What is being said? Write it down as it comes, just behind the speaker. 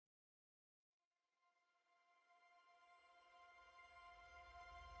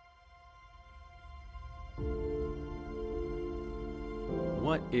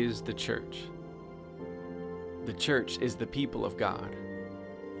What is the church? The church is the people of God,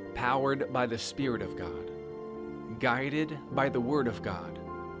 powered by the Spirit of God, guided by the Word of God,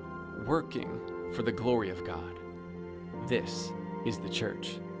 working for the glory of God. This is the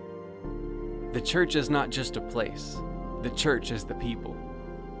church. The church is not just a place. The church is the people.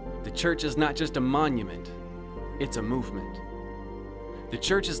 The church is not just a monument. It's a movement. The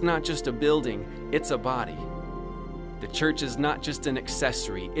church is not just a building. It's a body. The church is not just an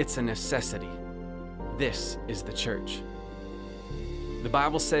accessory. It's a necessity. This is the church. The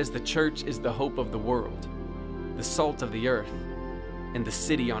Bible says the church is the hope of the world, the salt of the earth, and the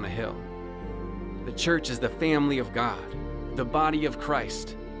city on a hill. The church is the family of God, the body of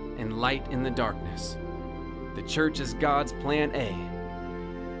Christ, and light in the darkness. The church is God's plan A,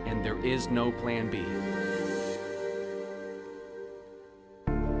 and there is no plan B.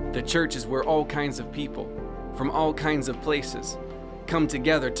 The church is where all kinds of people, from all kinds of places, come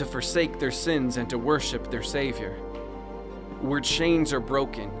together to forsake their sins and to worship their Savior. Where chains are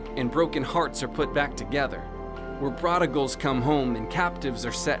broken and broken hearts are put back together. Where prodigals come home and captives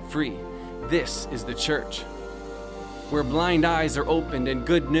are set free. This is the church. Where blind eyes are opened and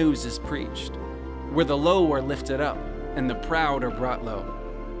good news is preached. Where the low are lifted up and the proud are brought low.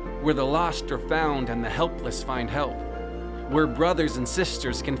 Where the lost are found and the helpless find help. Where brothers and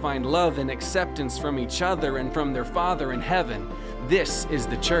sisters can find love and acceptance from each other and from their Father in heaven. This is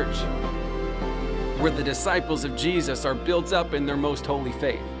the church. Where the disciples of Jesus are built up in their most holy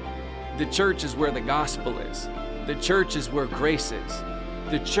faith. The church is where the gospel is. The church is where grace is.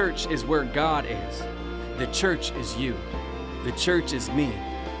 The church is where God is. The church is you. The church is me.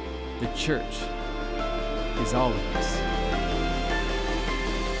 The church is all of us.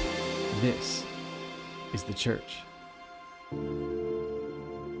 This is the church.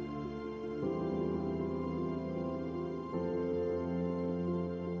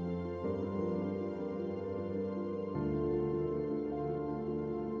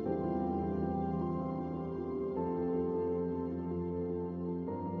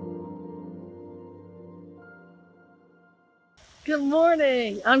 Good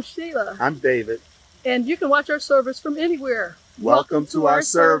morning. I'm Sheila. I'm David. And you can watch our service from anywhere. Welcome to our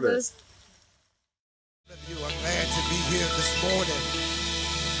service. How many of you are glad to be here this morning?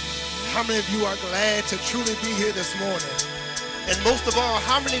 How many of you are glad to truly be here this morning? And most of all,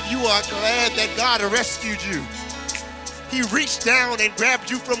 how many of you are glad that God rescued you? He reached down and grabbed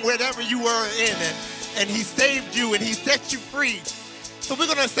you from wherever you were in, and He saved you and He set you free. So we're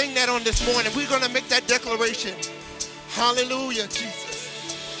going to sing that on this morning. We're going to make that declaration. Hallelujah, Jesus.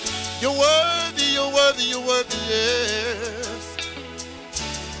 You're worthy, you're worthy, you're worthy, yes.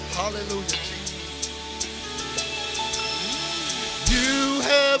 Hallelujah, Jesus. You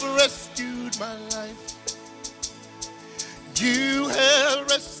have rescued my life. You have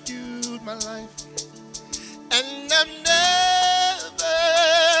rescued my life. And I'm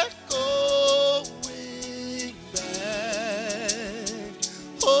never going back.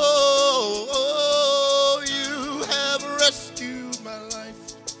 Oh, you have rescued my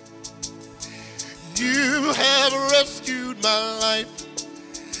life. You have rescued my life.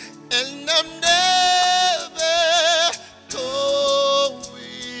 And I'm never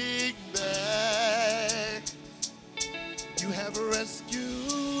going back. You have rescued.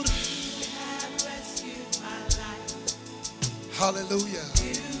 You have rescued my life. Hallelujah.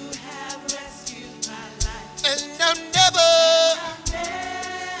 You have rescued my life. And I'm never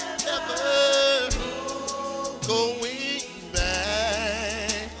going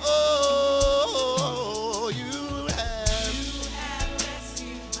back. Oh, you have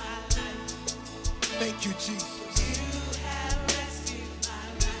rescued my life. Thank you, Jesus. You have rescued my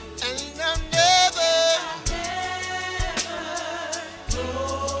life. And I'm never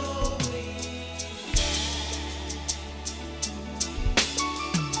going back.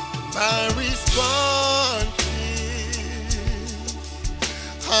 My response is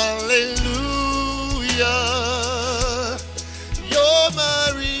hallelujah. You're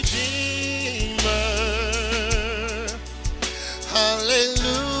my Redeemer.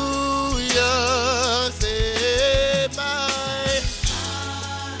 Hallelujah. Say my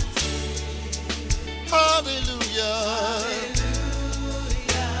hallelujah.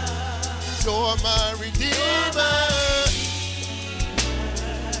 You're my Redeemer.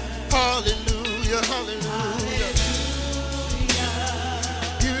 Hallelujah. Hallelujah.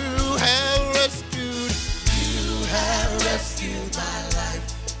 You have rescued my life.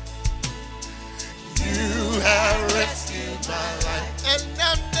 You have rescued my life. And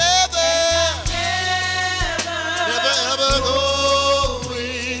I'm never ever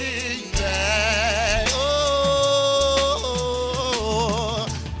going back. Oh,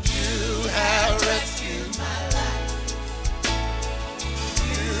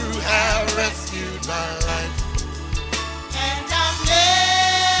 rescued my life. And I'm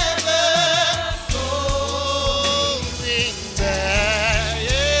never going back.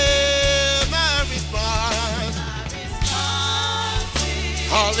 Yeah, my response.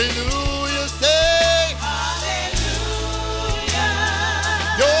 Hallelujah, say. Hallelujah.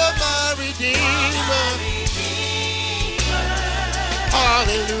 You're my Redeemer.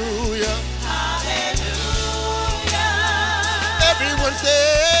 Hallelujah. Hallelujah. Everyone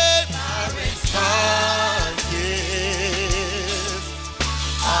say, my response is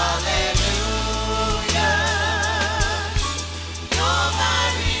hallelujah. You're my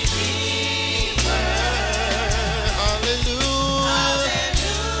Redeemer. Hallelujah.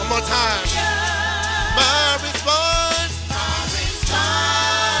 Hallelujah. One more time. My response. My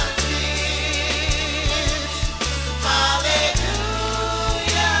response is hallelujah.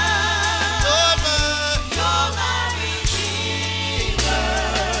 You're my Redeemer.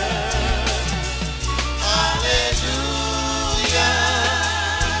 Hallelujah.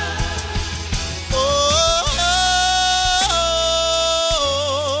 Oh, oh,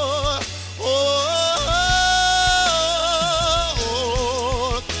 oh,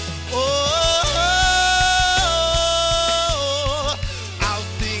 oh, oh. I'll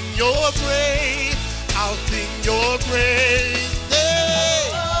sing your praise. I'll sing your praise. Hey.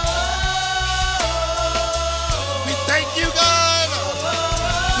 We thank you, God.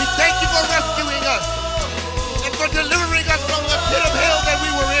 We thank you for rescuing us and for delivering us from the pit of hell that we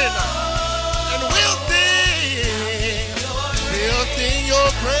were in. And we'll sing your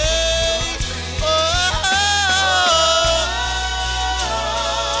praise. Oh,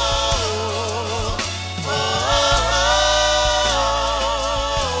 oh, oh,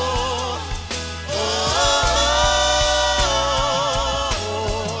 oh, oh.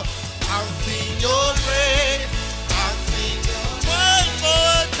 I'll sing your praise. I'll sing your one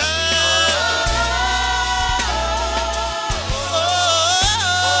more time.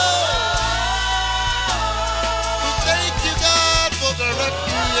 We thank you, God, for the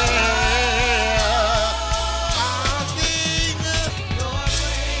rescue. I'll sing your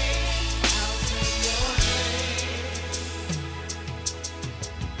praise.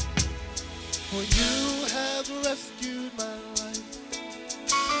 For you have rescued my life.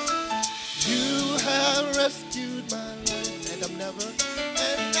 You have rescued my life, and I'm never going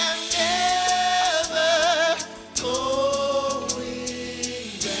back.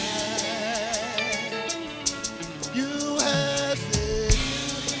 You have said,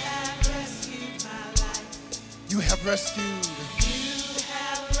 you have rescued.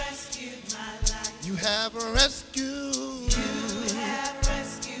 You have rescued.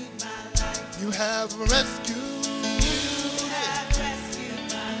 You have rescued.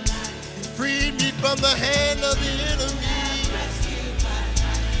 You freed me from the hand of the enemy.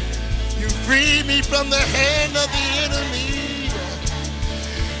 You freed me from the hand of the enemy.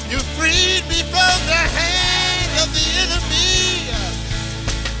 You freed me from the hand of the enemy.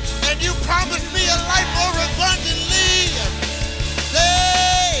 And you promised me a life more abundantly.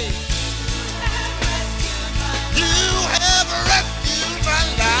 Say, you have rescued my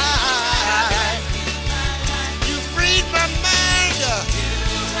life. You freed my mind.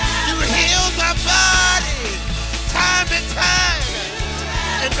 You healed my body time and time.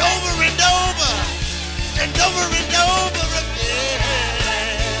 And over and over. And over and over again.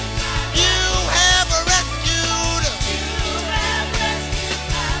 You have rescued.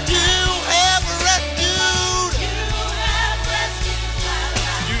 You have rescued.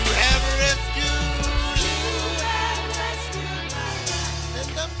 You have rescued.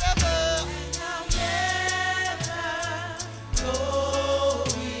 And I'm never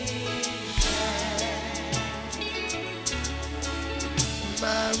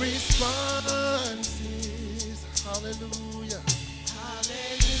my response is hallelujah.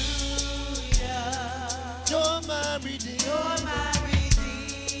 Hallelujah. You're my Redeemer.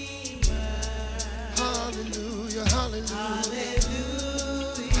 Hallelujah. Hallelujah.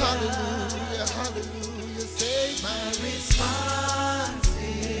 Hallelujah. Hallelujah. Say my response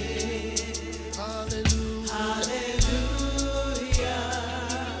is hallelujah. Hallelujah.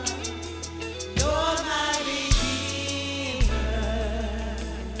 You're my Redeemer.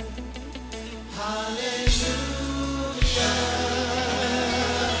 Hallelujah.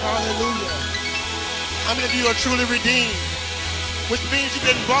 Hallelujah. How many of you are truly redeemed? Which means you've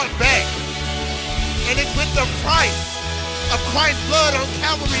been bought back. And it's with the price of Christ's blood on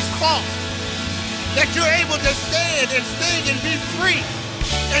Calvary's cross that you're able to stand and sing and be free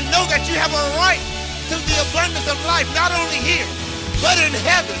and know that you have a right to the abundance of life, not only here, but in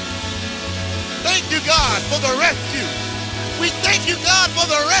heaven. Thank you, God, for the rescue. We thank you, God, for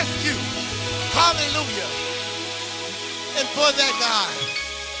the rescue. Hallelujah. And for that, God,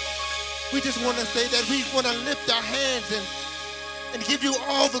 we just want to say that we want to lift our hands and give you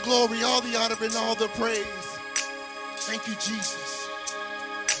all the glory, all the honor, and all the praise. Thank you, Jesus.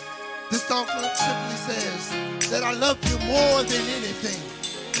 This song simply says that I love you more than anything.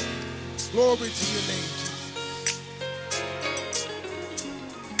 Glory to your name, Jesus.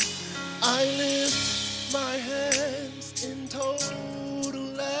 I lift my hands in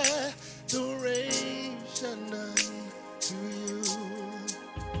total adoration unto you.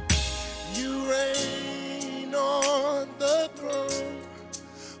 You reign on the throne,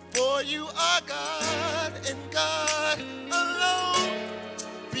 for you are God and God alone.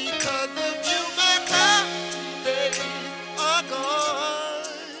 Because of you, my days are gone.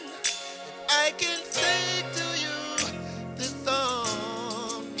 And I can sing to you this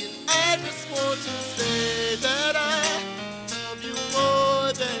song. And I just want to say that I love you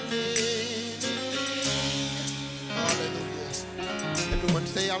more than anything. Hallelujah. Everyone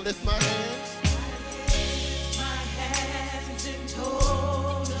say, I lift my hands. I lift my hands in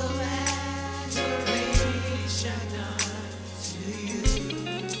total adoration unto you.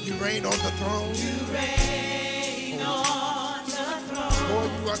 You reign on the throne. You reign on the throne. For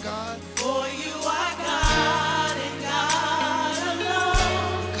you are God. For you are God and God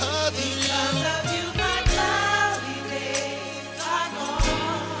alone. Because of you, my cloudy days are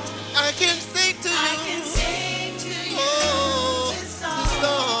gone. I can sing to you. I can sing to you this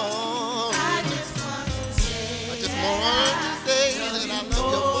song. I just want to say that I love you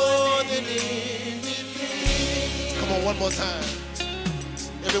more than anything. Come on, one more time.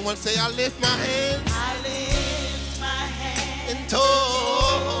 Everyone say, I lift my hands. I lift my hands in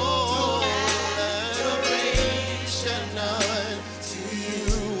total adoration unto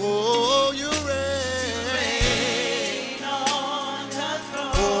you. Oh, you reign on the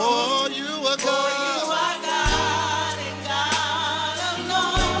throne. Oh, you are God. For you are God and God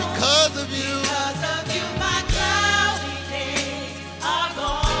alone. Because of you, my cloudy days are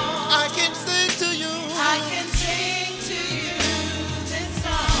gone. I can sing to you. I can sing to you this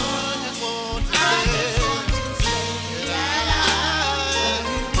song. I just want to say that I love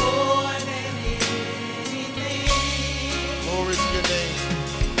you more than anything. glory to your name.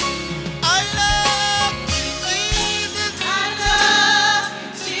 I love Jesus. I love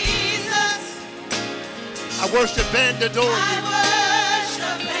Jesus. I worship and adore you. I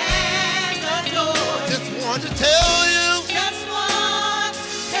worship and adore you. Just want to tell you Just want to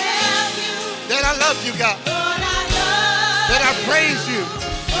tell you that I love you, God. Lord, I love That I praise you.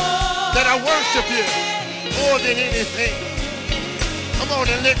 more That I worship than you more than anything. Come on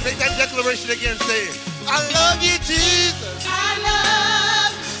and make that declaration again. Say it. I love you, Jesus. I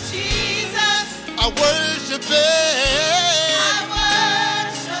love Jesus. I worship I and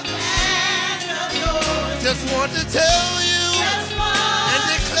worship and adore you. just want to tell you Just want and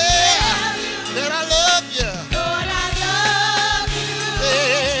to declare tell you, that I love you. Lord, I love you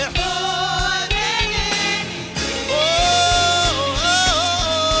Yeah. more than anything.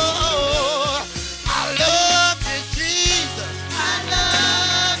 Oh, I love you, Jesus. I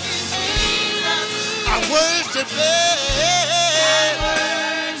love you, Jesus. I worship I and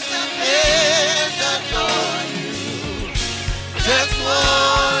worship and adore you. just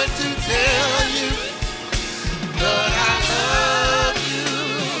want to tell you, Lord, I love you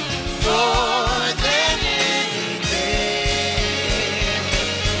more than anything.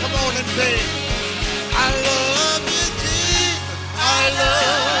 Come on and say, I love you, Jesus. I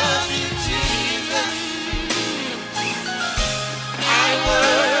love you, Jesus. I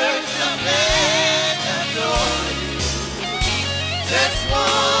worship and adore you. Just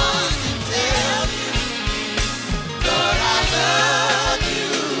want to tell you, Lord, I love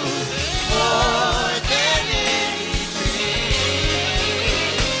you more than anything.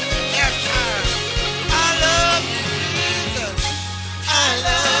 Last time, I love you, Jesus. I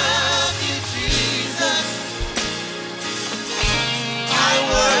love you, Jesus. I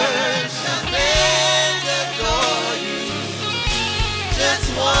worship and adore you. Just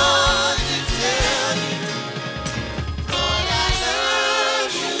want to tell you, Lord, I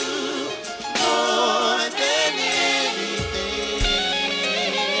love you more than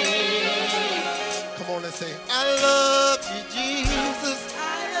anything. Come on and say, I love you, Jesus. I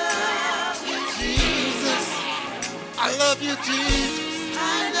love you, Jesus. I love you, Jesus. I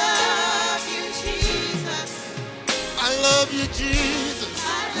love you, Jesus. I love you, Jesus.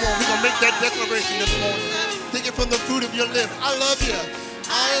 Come on, we're going to make that declaration this morning. Take it from the fruit of your lips. I love you.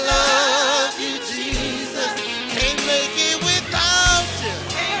 I love you, Jesus. Can't make it without you.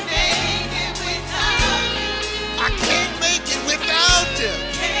 Can't make it without you. I can't make it without you.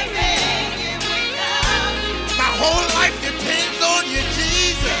 Can't make it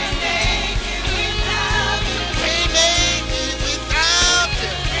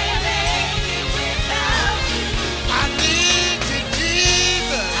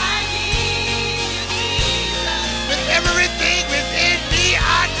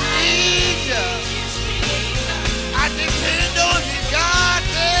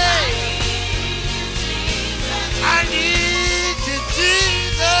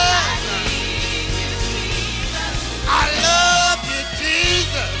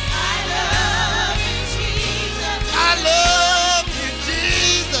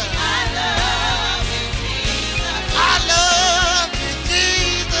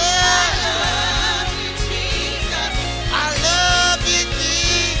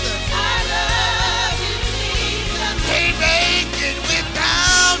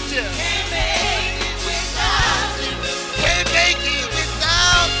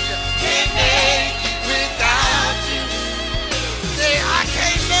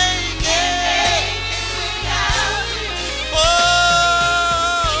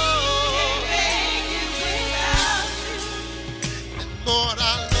Lord,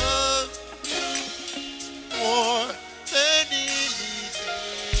 I love you more than anything.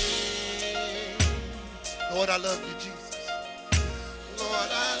 Lord, I love you, Jesus.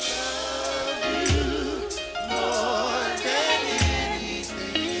 Lord, I love you more than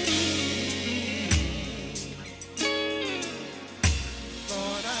anything.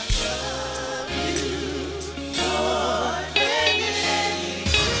 Lord, I love you more than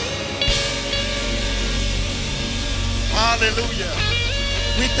anything. Hallelujah.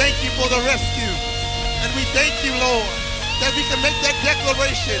 We thank you for the rescue. And we thank you, Lord, that we can make that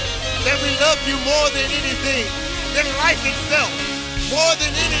declaration that we love you more than anything, than life itself, more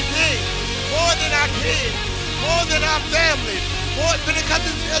than anything, more than our kids, more than our family, more than because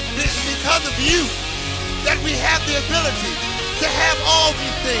of you that we have the ability to have all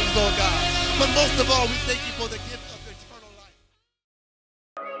these things, Lord God. But most of all, we thank you for the gift of eternal life.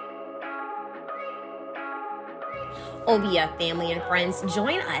 OBF family and friends,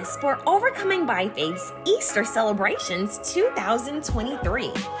 join us for Overcoming by Faith's Easter Celebrations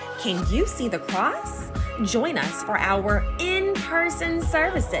 2023. Can you see the cross? Join us for our in-person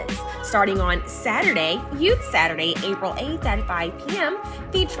services starting on Saturday, Youth Saturday, April 8th at 5 p.m.,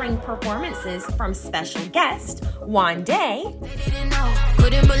 featuring performances from special guest One Day. They didn't know,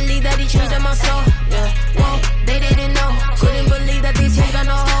 couldn't believe that he changed my soul. Yeah, whoa, they didn't know, couldn't believe that they changed my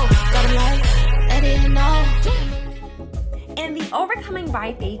whole. Got him like, they didn't know. And the Overcoming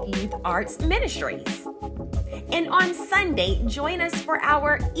by Faith Youth Arts Ministries. And on Sunday, join us for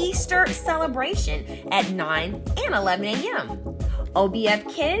our Easter celebration at 9 and 11 a.m.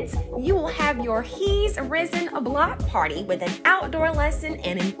 OBF Kids, you will have your He's Risen block party with an outdoor lesson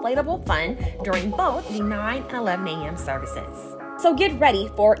and inflatable fun during both the 9 and 11 a.m. services. So get ready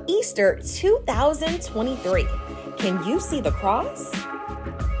for Easter 2023. Can you see the cross?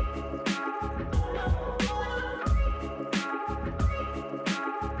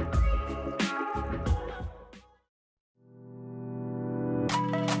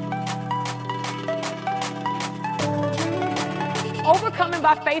 Overcoming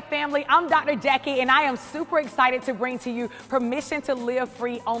by Faith family, I'm Dr. Jackie, and I am super excited to bring to you Permission to Live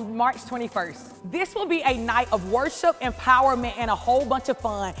Free on March 21st. This will be a night of worship, empowerment, and a whole bunch of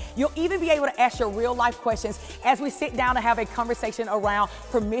fun. You'll even be able to ask your real life questions as we sit down and have a conversation around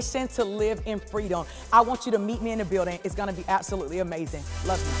permission to live in freedom. I want you to meet me in the building. It's going to be absolutely amazing.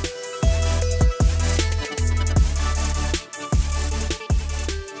 Love you.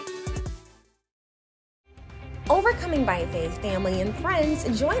 Overcoming by Faith family and friends,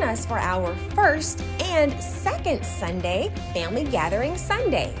 join us for our first and second Sunday Family Gathering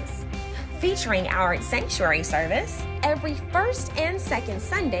Sundays. Featuring our sanctuary service, every first and second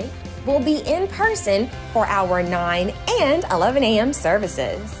Sunday will be in person for our 9 and 11 a.m.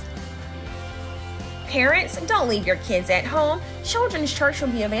 services. Parents, don't leave your kids at home. Children's Church will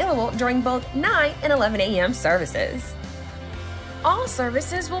be available during both 9 and 11 a.m. services. All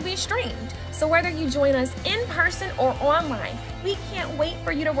services will be streamed, so whether you join us in person or online, we can't wait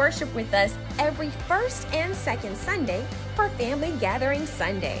for you to worship with us every first and second Sunday for Family Gathering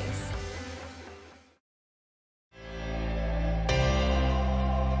Sundays.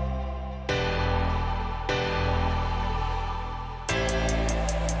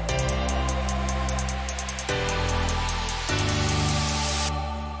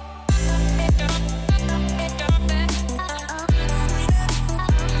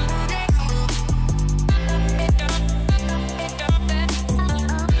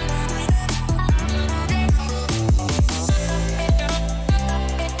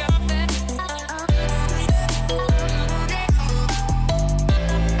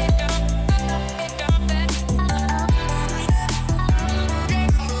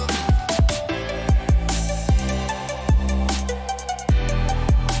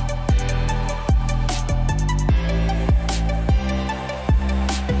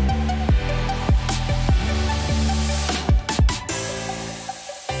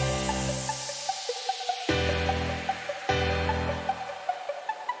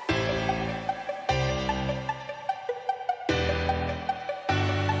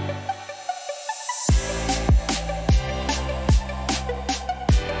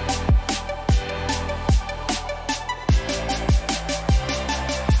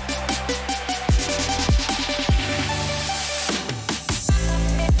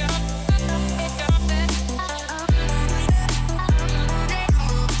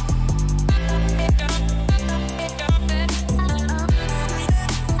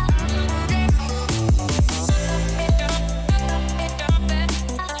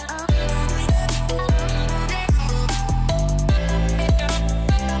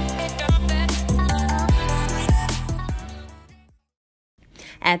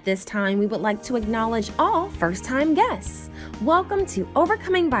 At this time, we would like to acknowledge all first-time guests. Welcome to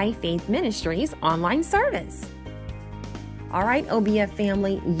Overcoming by Faith Ministries online service. All right, OBF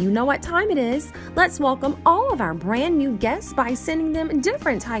family, you know what time it is. Let's welcome all of our brand new guests by sending them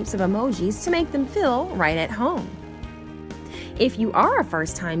different types of emojis to make them feel right at home. If you are a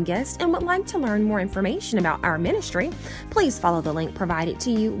first-time guest and would like to learn more information about our ministry, please follow the link provided to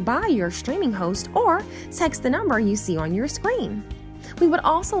you by your streaming host or text the number you see on your screen. We would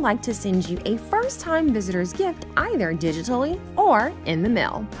also like to send you a first-time visitor's gift either digitally or in the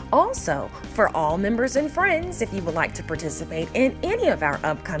mail. Also, for all members and friends, if you would like to participate in any of our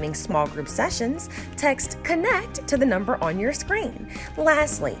upcoming small group sessions, text CONNECT to the number on your screen.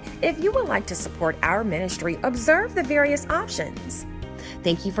 Lastly, if you would like to support our ministry, observe the various options.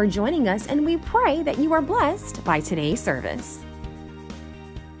 Thank you for joining us, and we pray that you are blessed by today's service.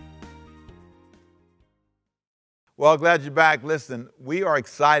 Well, glad you're back. Listen, we are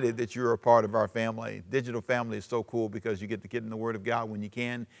excited that you're a part of our family. Digital family is so cool because you get to get in the Word of God when you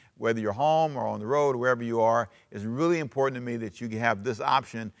can, whether you're home or on the road or wherever you are. It's really important to me that you have this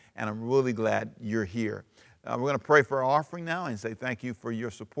option, and I'm really glad you're here. We're going to pray for our offering now and say thank you for your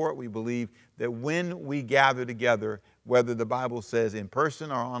support. We believe that when we gather together, whether the Bible says in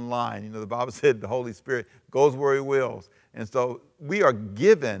person or online, the Bible said the Holy Spirit goes where He wills. And so we are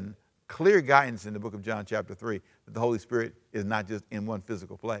given clear guidance in the book of John chapter 3 that the Holy Spirit is not just in one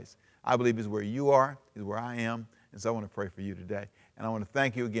physical place. I believe He's where you are, He's where I am, and so I want to pray for you today. And I want to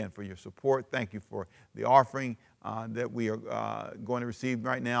thank you again for your support. Thank you for the offering that we are going to receive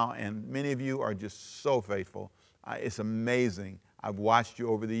right now, and many of you are just so faithful. It's amazing. I've watched you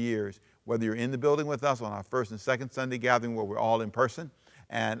over the years, whether you're in the building with us on our first and second Sunday gathering where we're all in person,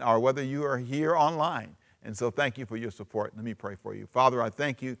 or whether you are here online. And so thank you for your support. Let me pray for you. Father, I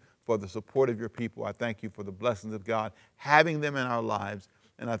thank you for the support of your people. I thank you for the blessings of God, having them in our lives.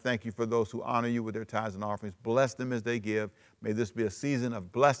 And I thank you for those who honor you with their tithes and offerings. Bless them as they give. May this be a season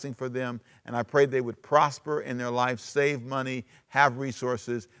of blessing for them. And I pray they would prosper in their life, save money, have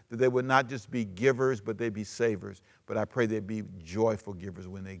resources, that they would not just be givers, but they'd be savers. But I pray they'd be joyful givers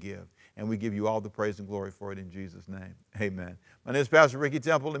when they give. And we give you all the praise and glory for it in Jesus' name. Amen. My name is Pastor Ricky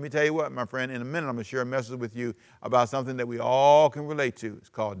Temple. Let me tell you what, my friend, in a minute I'm going to share a message with you about something that we all can relate to. It's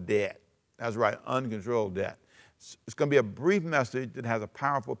called debt. That's right, uncontrolled debt. It's going to be a brief message that has a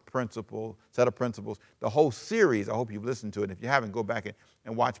powerful set of principles. The whole series, I hope you've listened to it. If you haven't, go back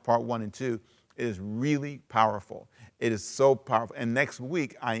and watch part 1 and 2. It is really powerful. It is so powerful. And next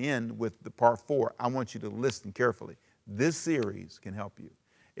week, I end with the part 4. I want you to listen carefully. This series can help you.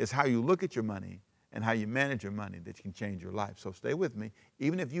 It's how you look at your money and how you manage your money that can change your life. So stay with me.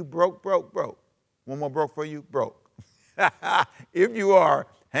 Even if you broke. One more broke for you, broke. If you are,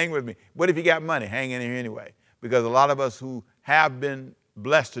 hang with me. What if you got money? Hang in here anyway. Because a lot of us who have been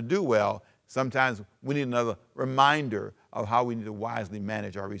blessed to do well, sometimes we need another reminder of how we need to wisely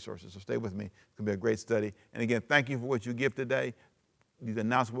manage our resources. So stay with me. It's going to be a great study. And again, thank you for what you give today. These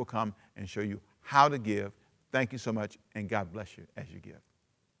announcements will come and show you how to give. Thank you so much, and God bless you as you give.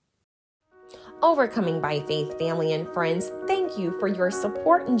 Overcoming by Faith family and friends, thank you for your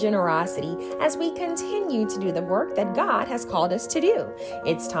support and generosity as we continue to do the work that God has called us to do.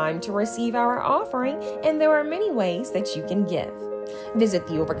 It's time to receive our offering, and there are many ways that you can give. Visit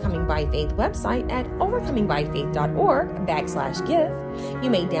the Overcoming by Faith website at overcomingbyfaith.org/give. You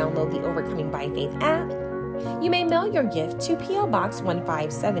may download the Overcoming by Faith app. You may mail your gift to P.O. Box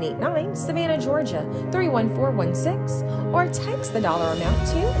 15789, Savannah, Georgia 31416, or text the dollar amount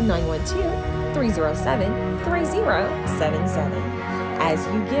to 912-307-3077. As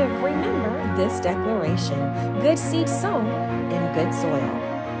you give, remember this declaration: good seed sown in good soil.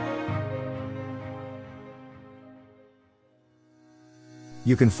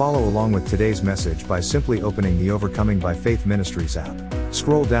 You can follow along with today's message by simply opening the Overcoming by Faith Ministries app.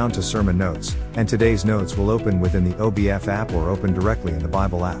 Scroll down to Sermon Notes, and today's notes will open within the OBF app or open directly in the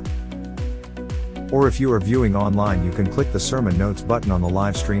Bible app. Or if you are viewing online, you can click the Sermon Notes button on the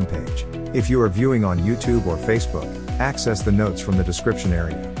live stream page. If you are viewing on YouTube or Facebook, access the notes from the description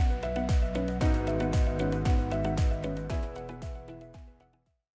area.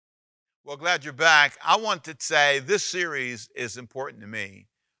 Well, glad you're back. I want to say this series is important to me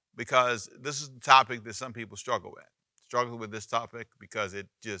because this is the topic that some people struggle with. Struggle with this topic because they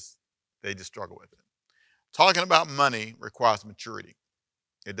just struggle with it. Talking about money requires maturity.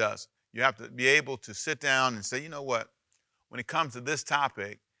 It does. You have to be able to sit down and say, you know what? When it comes to this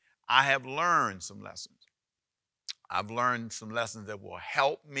topic, I have learned some lessons. I've learned some lessons that will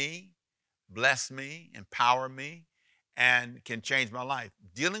help me, bless me, empower me, and can change my life.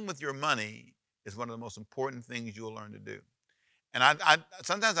 Dealing with your money is one of the most important things you'll learn to do. And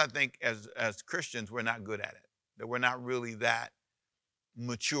sometimes I think as Christians, we're not good at it, that we're not really that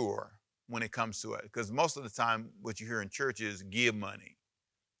mature when it comes to it. Because most of the time, what you hear in church is give money.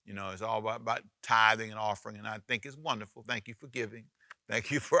 You know, it's all about tithing and offering. And I think it's wonderful. Thank you for giving.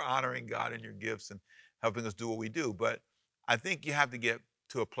 Thank you for honoring God in your gifts and helping us do what we do. But I think you have to get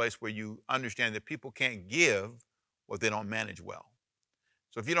to a place where you understand that people can't give what they don't manage well.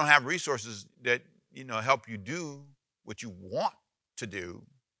 So if you don't have resources that, you know, help you do what you want to do,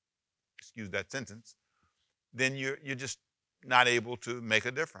 excuse that sentence, then you're just not able to make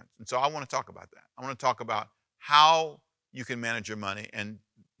a difference. And so I want to talk about that. I want to talk about how you can manage your money. And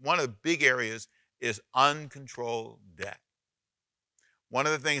one of the big areas is uncontrolled debt. One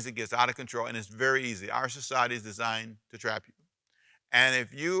of the things that gets out of control, and it's very easy. Our society is designed to trap you. And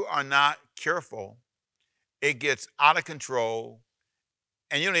if you are not careful, it gets out of control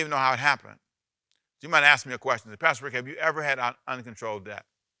and you don't even know how it happened. So you might ask me a question. Pastor Rick, have you ever had uncontrolled debt?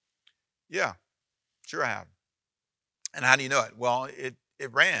 Yeah, sure I have. And how do you know it? Well, it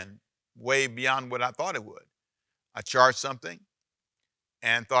ran way beyond what I thought it would. I charged something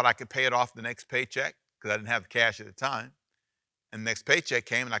and thought I could pay it off the next paycheck because I didn't have cash at the time. And the next paycheck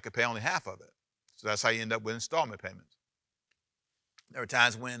came and I could pay only half of it. So that's how you end up with installment payments. There were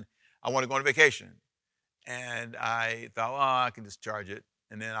times when I wanted to go on vacation and I thought, oh, I can just charge it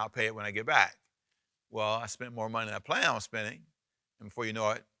and then I'll pay it when I get back. Well, I spent more money than I planned on spending, and before you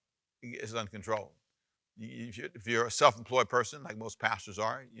know it, it's uncontrolled. If you're a self-employed person, like most pastors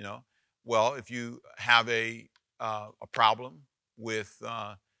are, you know, well, if you have a problem with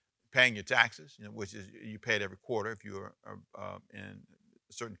paying your taxes, you know, which is you pay it every quarter if you are in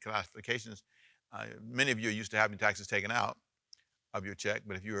certain classifications. Many of you are used to having taxes taken out of your check,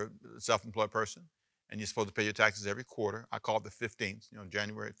 but if you're a self-employed person and you're supposed to pay your taxes every quarter, I call it the 15th, you know,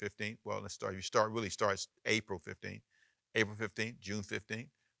 January 15th. Well, let's start. Really starts April 15th, April 15th, June 15th,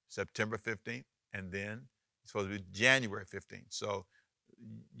 September 15th, and then it's supposed to be January 15th. So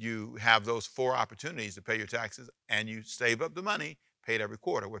you have those 4 opportunities to pay your taxes and you save up the money, pay it every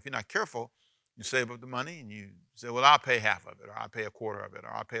quarter. Well, if you're not careful, you save up the money and you say, well, I'll pay half of it, or I'll pay a quarter of it,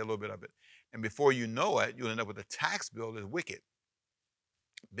 or I'll pay a little bit of it. And before you know it, you'll end up with a tax bill that's wicked.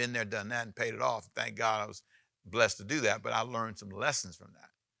 Been there, done that, and paid it off. Thank God I was blessed to do that, but I learned some lessons from that.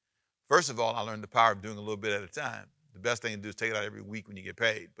 First of all, I learned the power of doing a little bit at a time. The best thing to do is take it out every week when you get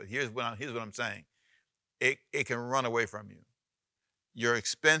paid. But here's what I'm saying. It can run away from you. Your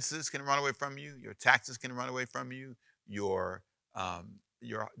expenses can run away from you. Your taxes can run away from you. Your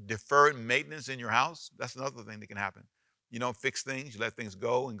deferred maintenance in your house, that's another thing that can happen. You don't fix things. You let things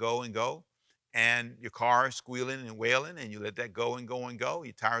go and go and go. And your car is squealing and wailing, and you let that go and go and go.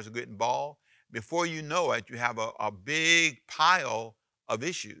 Your tires are getting bald. Before you know it, you have a big pile of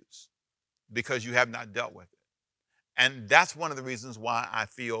issues because you have not dealt with it. And that's one of the reasons why I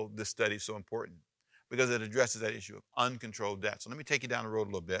feel this study is so important, because it addresses that issue of uncontrolled debt. So let me take you down the road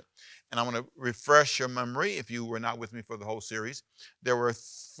a little bit, and I want to refresh your memory if you were not with me for the whole series. There are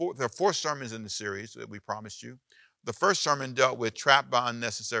 4 sermons in the series that we promised you. The first sermon dealt with trapped by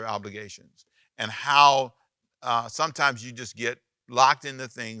unnecessary obligations and how sometimes you just get locked into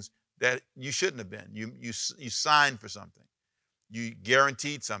things that you shouldn't have been. You signed for something. You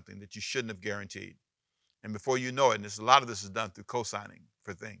guaranteed something that you shouldn't have guaranteed. And before you know it, and a lot of this is done through co-signing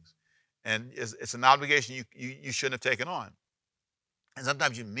for things. And it's an obligation you shouldn't have taken on. And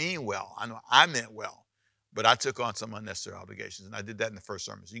sometimes you mean well. I know I meant well, but I took on some unnecessary obligations, and I did that in the first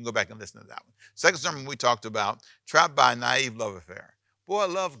sermon. So you can go back and listen to that one. Second sermon, we talked about trapped by a naive love affair. Boy,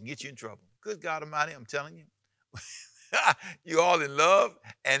 love can get you in trouble. Good God Almighty, I'm telling you. You're all in love,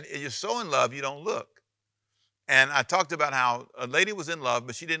 and you're so in love you don't look. And I talked about how a lady was in love,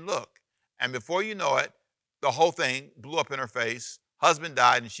 but she didn't look. And before you know it, the whole thing blew up in her face. Husband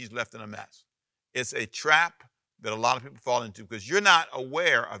died, and she's left in a mess. It's a trap that a lot of people fall into because you're not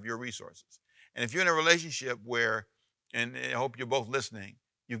aware of your resources. And if you're in a relationship where, and I hope you're both listening,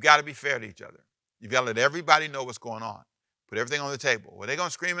 you've got to be fair to each other. You've got to let everybody know what's going on. Put everything on the table. Well, they're going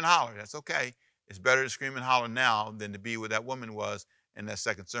to scream and holler. That's okay. It's better to scream and holler now than to be where that woman was in that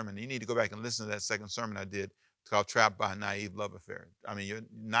second sermon. You need to go back and listen to that second sermon I did. It's called Trapped by a Naive Love Affair. I mean, you're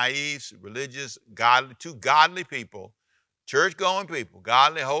naive, religious, godly, 2 godly people, church-going people,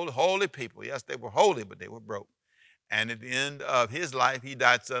 godly, holy people. Yes, they were holy, but they were broke. And at the end of his life, he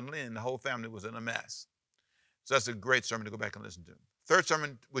died suddenly, and the whole family was in a mess. So that's a great sermon to go back and listen to. Third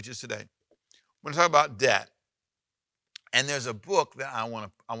sermon, which is today, we're going to talk about debt. And there's a book that I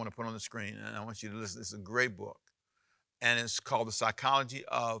want to put on the screen, and I want you to listen. It's a great book, and it's called The Psychology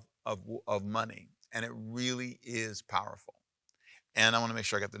of Money, and it really is powerful. And I want to make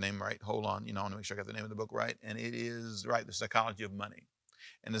sure I got the name right. Hold on. I want to make sure I got the name of the book right. And it is right, The Psychology of Money.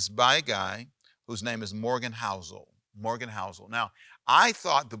 And it's by a guy whose name is Morgan Housel. Morgan Housel. Now, I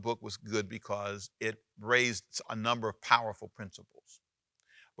thought the book was good because it raised a number of powerful principles.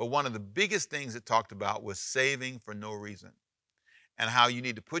 But one of the biggest things it talked about was saving for no reason, and how you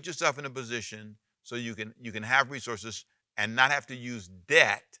need to put yourself in a position so you can have resources and not have to use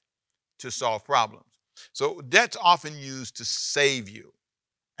debt to solve problems. So debt's often used to save you,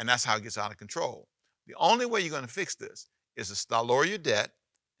 and that's how it gets out of control. The only way you're going to fix this is to start lower your debt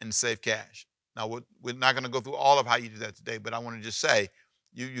and save cash. Now, we're not going to go through all of how you do that today, but I want to just say,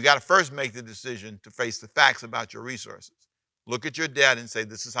 you got to first make the decision to face the facts about your resources. Look at your debt and say,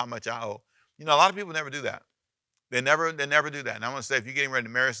 this is how much I owe. A lot of people never do that. They never do that. And I want to say, if you're getting ready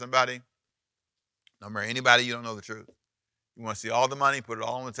to marry somebody, don't marry anybody you don't know the truth. You want to see all the money, put it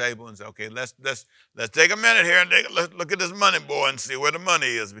all on the table and say, okay, let's take a minute here and let's look at this money, boy, and see where the money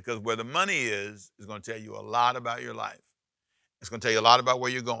is, because where the money is going to tell you a lot about your life. It's going to tell you a lot about where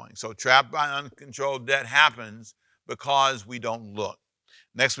you're going. So trapped by uncontrolled debt happens because we don't look.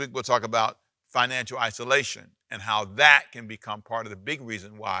 Next week, we'll talk about financial isolation and how that can become part of the big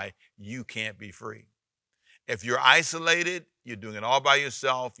reason why you can't be free. If you're isolated, you're doing it all by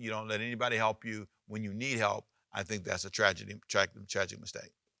yourself, you don't let anybody help you when you need help, I think that's a tragic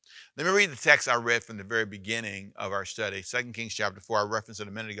mistake. Let me read the text I read from the very beginning of our study, 2 Kings chapter 4. I referenced it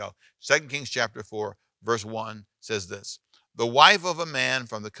a minute ago. 2 Kings chapter 4, verse 1 says this: "The wife of a man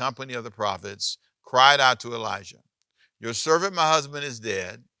from the company of the prophets cried out to Elijah, 'Your servant, my husband, is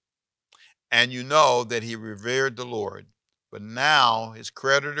dead, and you know that he revered the Lord. But now his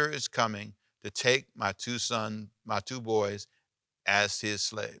creditor is coming to take my two boys as his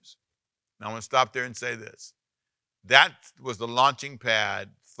slaves.'" Now I want to stop there and say this. That was the launching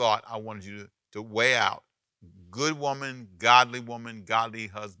pad thought I wanted you to weigh out. Good woman, godly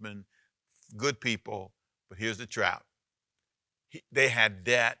husband, good people. But here's the trap. They had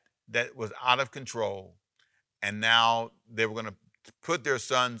debt that was out of control, and now they were going to put their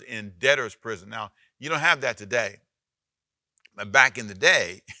sons in debtor's prison. Now, you don't have that today. But back in the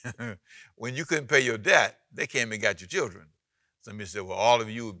day, when you couldn't pay your debt, they came and got your children. Somebody said, well, all of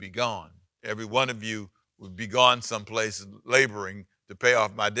you would be gone. Every one of you would be gone someplace laboring to pay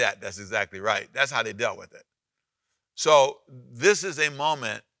off my debt. That's exactly right. That's how they dealt with it. So this is a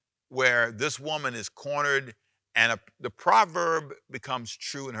moment where this woman is cornered, and the proverb becomes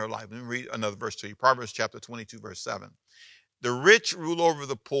true in her life. Let me read another verse to you. Proverbs chapter 22, verse 7. "The rich rule over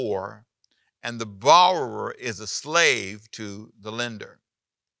the poor, and the borrower is a slave to the lender."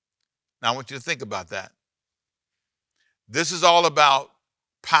 Now I want you to think about that. This is all about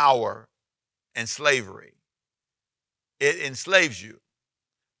power and slavery. It enslaves you.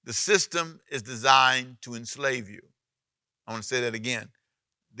 The system is designed to enslave you. I want to say that again.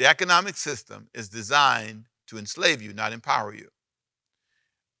 The economic system is designed to enslave you, not empower you.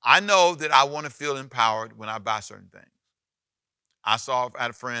 I know that I want to feel empowered when I buy certain things. I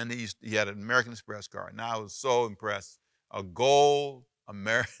had a friend, he had an American Express card, and I was so impressed. A gold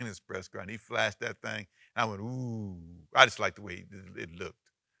American Express card. And he flashed that thing, and I went, ooh. I just liked the way it looked.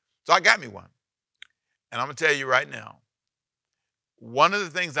 So I got me one. And I'm going to tell you right now, one of the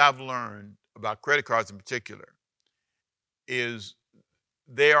things I've learned about credit cards in particular is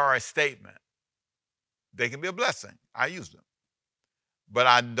they are a statement. They can be a blessing. I use them. But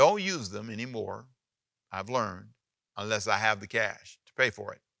I don't use them anymore, I've learned, unless I have the cash to pay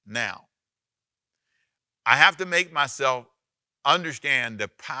for it now. I have to make myself understand the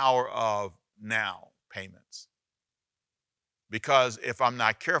power of now payments. Because if I'm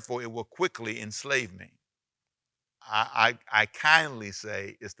not careful, it will quickly enslave me. I kindly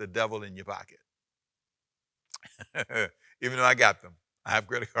say it's the devil in your pocket. Even though I got them. I have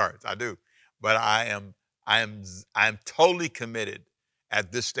credit cards, I do. But I am totally committed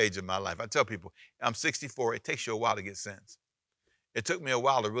at this stage of my life. I tell people, I'm 64, it takes you a while to get sense. It took me a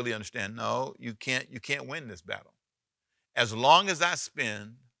while to really understand, no, you can't win this battle. As long as I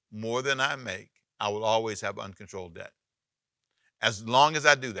spend more than I make, I will always have uncontrolled debt. As long as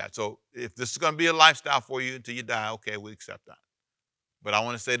I do that. So if this is going to be a lifestyle for you until you die, okay, we accept that. But I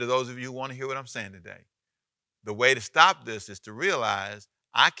want to say to those of you who want to hear what I'm saying today, the way to stop this is to realize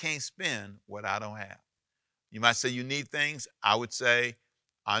I can't spend what I don't have. You might say you need things. I would say,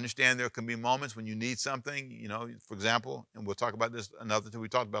 I understand there can be moments when you need something, for example, and we'll talk about this another thing we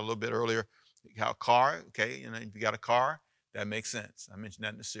talked about a little bit earlier, how a car, okay, if you got a car, that makes sense. I mentioned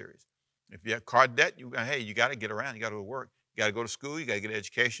that in the series. If you have car debt, you got to get around, you got to go to work. You got to go to school, you got to get an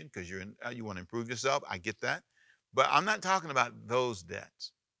education because you want to improve yourself. I get that. But I'm not talking about those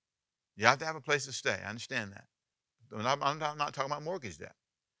debts. You have to have a place to stay. I understand that. I'm not talking about mortgage debt.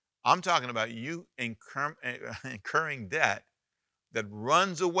 I'm talking about you incurring debt that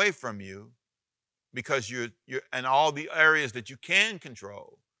runs away from you because you're in all the areas that you can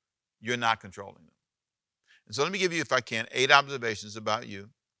control, you're not controlling them. And so let me give you, if I can, 8 observations about you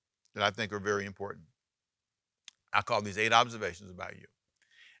that I think are very important. I call these 8 observations about you.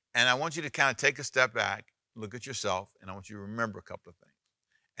 And I want you to kind of take a step back, look at yourself, and I want you to remember a couple of things.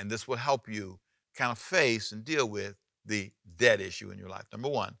 And this will help you kind of face and deal with the debt issue in your life. Number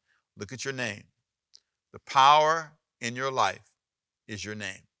 1, look at your name. The power in your life is your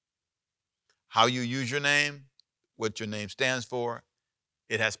name. How you use your name, what your name stands for,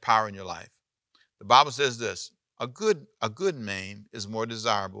 it has power in your life. The Bible says this, a good name is more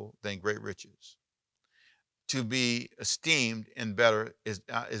desirable than great riches. To be esteemed and better is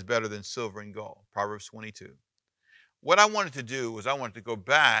better than silver and gold. Proverbs 22. What I wanted to do was I wanted to go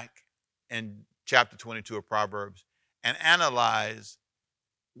back in chapter 22 of Proverbs and analyze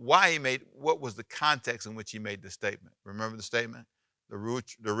what was the context in which he made the statement. Remember the statement? The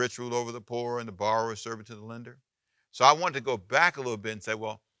rich rule over the poor and the borrower is servant to the lender. So I wanted to go back a little bit and say,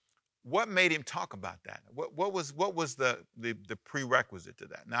 well, what made him talk about that? What was the prerequisite to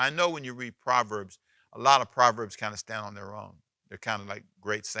that? Now I know when you read Proverbs, a lot of Proverbs kind of stand on their own. They're kind of like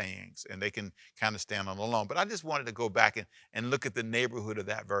great sayings, and they can kind of stand on their own. But I just wanted to go back and look at the neighborhood of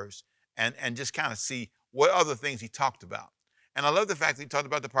that verse and just kind of see what other things he talked about. And I love the fact that he talked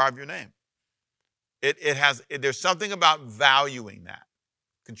about the power of your name. There's something about valuing that.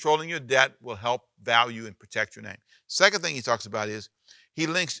 Controlling your debt will help value and protect your name. Second thing he talks about is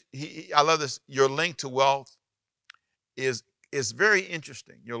I love this, your link to wealth is very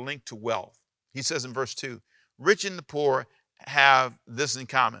interesting, your link to wealth. He says in verse 2, rich and the poor have this in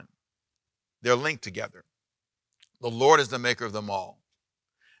common. They're linked together. The Lord is the maker of them all.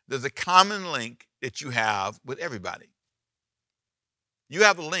 There's a common link that you have with everybody. You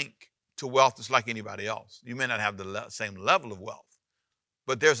have a link to wealth just like anybody else. You may not have the same level of wealth,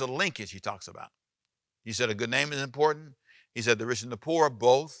 but there's a linkage he talks about. He said a good name is important. He said the rich and the poor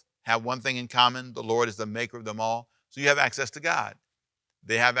both have one thing in common. The Lord is the maker of them all. So you have access to God.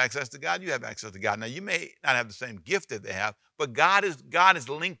 They have access to God. You have access to God. Now, you may not have the same gift that they have, but God is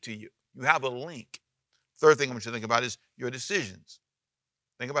linked to you. You have a link. Third thing I want you to think about is your decisions.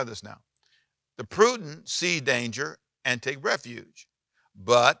 Think about this now. The prudent see danger and take refuge,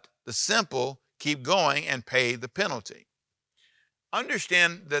 but the simple keep going and pay the penalty.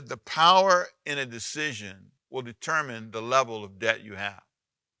 Understand that the power in a decision will determine the level of debt you have.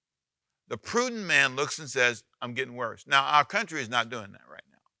 The prudent man looks and says, I'm getting worse. Now, our country is not doing that right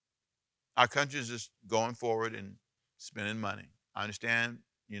now. Our country is just going forward and spending money. I understand,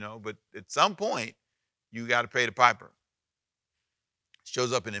 but at some point, you got to pay the piper. It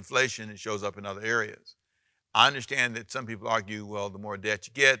shows up in inflation. It shows up in other areas. I understand that some people argue, well, the more debt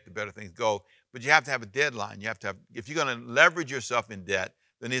you get, the better things go. But you have to have a deadline. If you're going to leverage yourself in debt,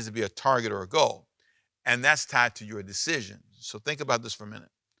 there needs to be a target or a goal. And that's tied to your decisions. So think about this for a minute.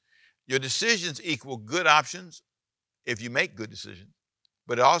 Your decisions equal good options if you make good decisions,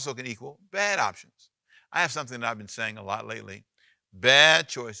 but it also can equal bad options. I have something that I've been saying a lot lately. Bad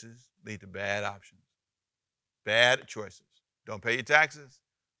choices lead to bad options. Bad choices. Don't pay your taxes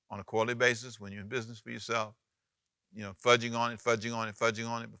on a quarterly basis when you're in business for yourself. Fudging on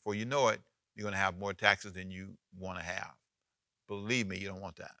it. Before you know it, you're going to have more taxes than you want to have. Believe me, you don't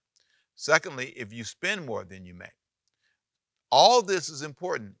want that. Secondly, if you spend more than you make. All this is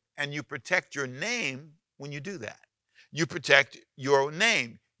important, and you protect your name when you do that. You protect your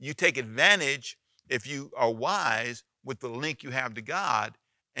name. You take advantage, if you are wise, with the link you have to God.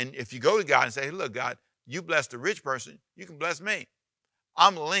 And if you go to God and say, hey, look, God, you blessed a rich person, you can bless me.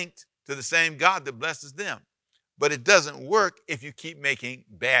 I'm linked to the same God that blesses them. But it doesn't work if you keep making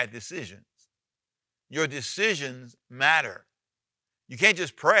bad decisions. Your decisions matter. You can't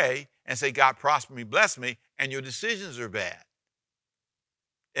just pray and say, God, prosper me, bless me, and your decisions are bad.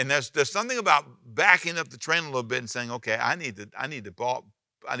 And there's something about backing up the train a little bit and saying, okay, I need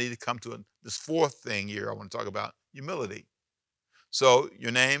to come to this fourth thing here I want to talk about, humility. So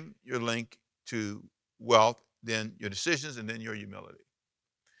your name, your link to wealth, then your decisions, and then your humility.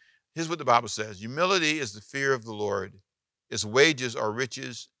 Here's what the Bible says. Humility is the fear of the Lord. Its wages are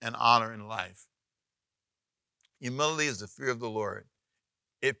riches and honor in life. Humility is the fear of the Lord.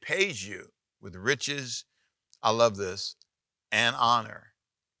 It pays you with riches, I love this, and honor,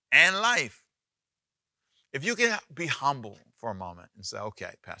 and life. If you can be humble for a moment and say,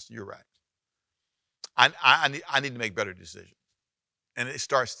 okay, Pastor, you're right. I need to make better decisions. And it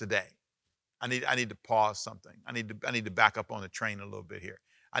starts today. I need to pause something. I need to back up on the train a little bit here.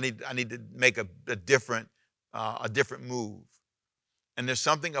 I need to make a different a different move. And there's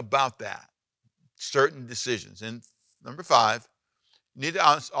something about that, certain decisions. And number 5, you need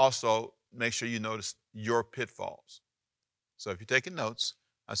to also make sure you notice your pitfalls. So if you're taking notes,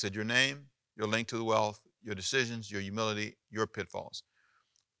 I said your name, your link to the wealth, your decisions, your humility, your pitfalls.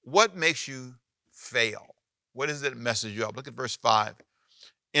 What makes you fail? What is it that messes you up? Look at verse 5.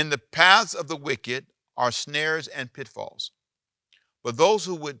 In the paths of the wicked are snares and pitfalls, but those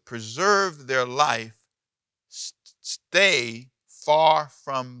who would preserve their life stay far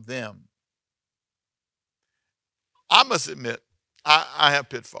from them. I must admit, I have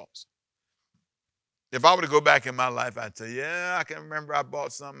pitfalls. If I were to go back in my life, I'd say, yeah, I can remember I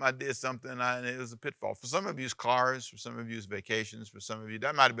bought something, I did something, and it was a pitfall. For some of you, it's cars. For some of you, it's vacations. For some of you,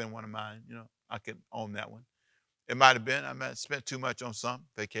 that might have been one of mine. You know, I could own that one. It might have been. I might have spent too much on some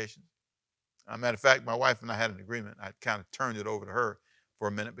vacations. As a matter of fact, my wife and I had an agreement. I kind of turned it over to her for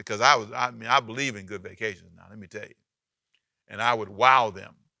a minute because I believe in good vacations now, let me tell you. And I would wow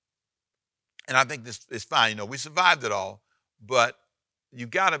them. And I think this is fine. You know, we survived it all, but you've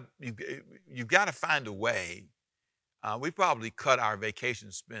got to find a way. We probably cut our vacation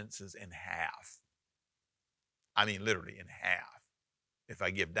expenses in half. I mean, literally in half, if I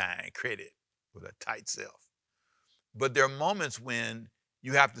give Diane credit with a tight self. But there are moments when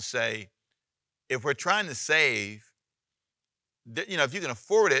you have to say, if we're trying to save, you know, if you can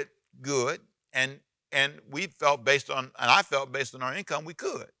afford it, good. And we felt I felt based on our income, we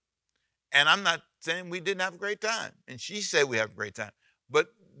could. And I'm not saying we didn't have a great time. And she said we have a great time. But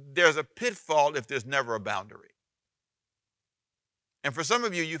there's a pitfall if there's never a boundary. And for some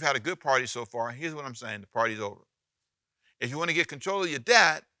of you, you've had a good party so far. Here's what I'm saying. The party's over. If you want to get control of your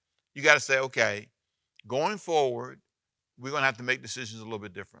debt, you got to say, okay, going forward, we're going to have to make decisions a little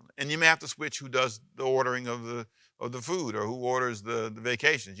bit differently. And you may have to switch who does the ordering of the food or who orders the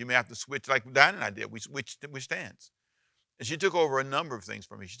vacations. You may have to switch like Diane and I did. We switched stands. And she took over a number of things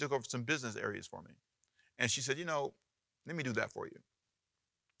for me. She took over some business areas for me. And she said, you know, let me do that for you.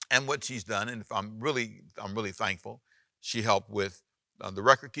 And what she's done, and if I'm really thankful, she helped with the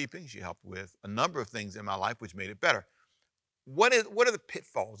record keeping. She helped with a number of things in my life, which made it better. What are the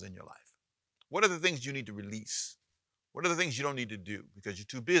pitfalls in your life? What are the things you need to release? What are the things you don't need to do because you're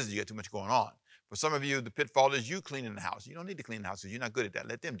too busy, you got too much going on? For some of you, the pitfall is you cleaning the house. You don't need to clean the house because you're not good at that.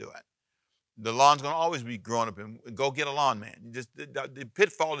 Let them do it. The lawn's going to always be growing up, and go get a lawn man. The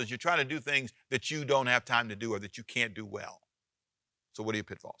pitfall is you're trying to do things that you don't have time to do or that you can't do well. So what are your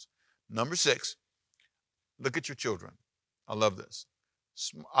pitfalls? Number 6, look at your children. I love this.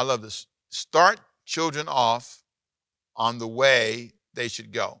 Start children off on the way they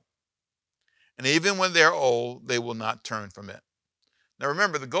should go. And even when they're old, they will not turn from it. Now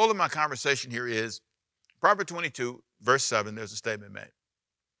remember, the goal of my conversation here is Proverbs 22, verse 7, there's a statement made.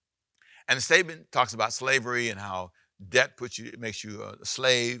 And the statement talks about slavery and how debt makes you a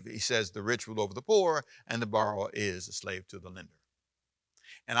slave. He says the rich rule over the poor and the borrower is a slave to the lender.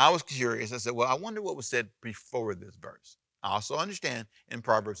 And I was curious. I said, well, I wonder what was said before this verse. I also understand in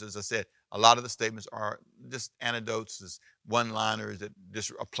Proverbs, as I said, a lot of the statements are just anecdotes, as one-liners that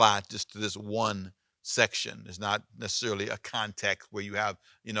just apply just to this one section. It's not necessarily a context where you have,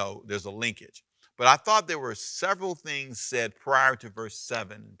 you know, there's a linkage. But I thought there were several things said prior to verse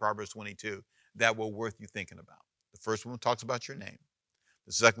 7 in Proverbs 22 that were worth you thinking about. The first one talks about your name.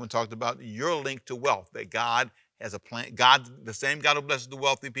 The second one talked about your link to wealth, that God has a plan. God, the same God who blesses the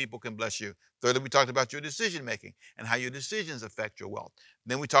wealthy people can bless you. Thirdly, we talked about your decision making and how your decisions affect your wealth.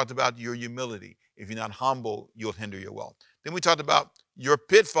 Then we talked about your humility. If you're not humble, you'll hinder your wealth. Then we talked about your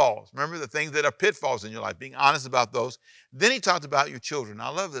pitfalls. Remember the things that are pitfalls in your life, being honest about those. Then he talked about your children. I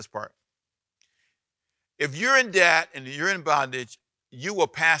love this part. If you're in debt and you're in bondage, you will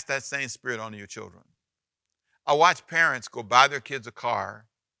pass that same spirit on to your children. I watch parents go buy their kids a car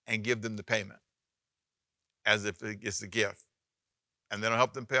and give them the payment as if it's a gift. And they don't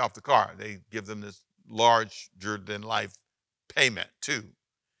help them pay off the car. They give them this larger-than-life payment, too.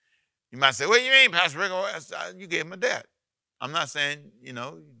 You might say, what do you mean, Pastor Rick? You gave them a debt. I'm not saying, you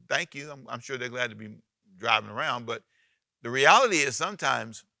know, thank you. I'm sure they're glad to be driving around. But the reality is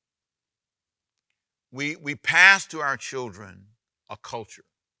sometimes we pass to our children a culture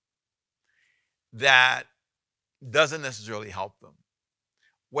that doesn't necessarily help them.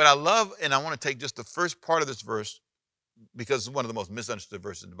 What I love, and I want to take just the first part of this verse because it's one of the most misunderstood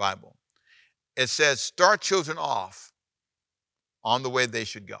verses in the Bible. It says, start children off on the way they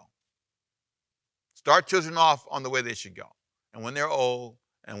should go. Start children off on the way they should go. And when they're old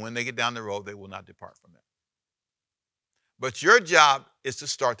and when they get down the road, they will not depart from it. But your job is to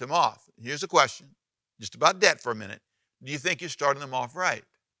start them off. Here's a question, just about debt for a minute. Do you think you're starting them off right?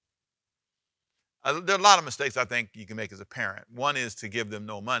 There are a lot of mistakes I think you can make as a parent. One is to give them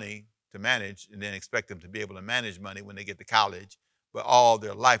no money to manage and then expect them to be able to manage money when they get to college, but all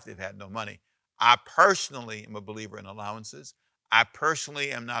their life they've had no money. I personally am a believer in allowances. I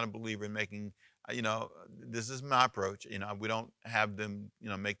personally am not a believer in making, this is my approach. We don't have them,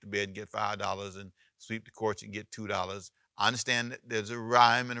 make the bed and get $5 and sweep the porch and get $2. I understand that there's a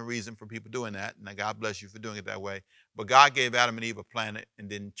rhyme and a reason for people doing that, and God bless you for doing it that way. But God gave Adam and Eve a planet and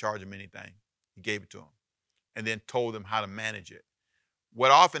didn't charge them anything. He gave it to them and then told them how to manage it.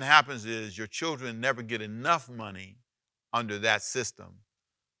 What often happens is your children never get enough money under that system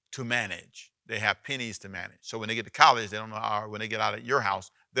to manage. They have pennies to manage. So when they get to college, they don't know how, or when they get out of your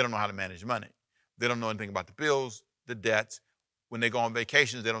house, they don't know how to manage money. They don't know anything about the bills, the debts. When they go on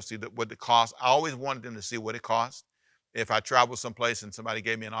vacations, they don't see what it costs. I always wanted them to see what it costs. If I traveled someplace and somebody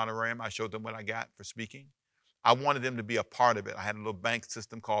gave me an honorarium, I showed them what I got for speaking. I wanted them to be a part of it. I had a little bank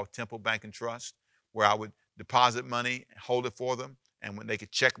system called Temple Bank and Trust where I would deposit money, hold it for them, and when they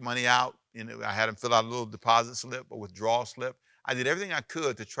could check money out, I had them fill out a little deposit slip or withdrawal slip. I did everything I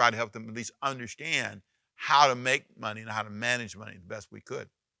could to try to help them at least understand how to make money and how to manage money the best we could.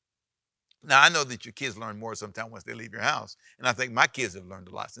 Now, I know that your kids learn more sometimes once they leave your house, and I think my kids have learned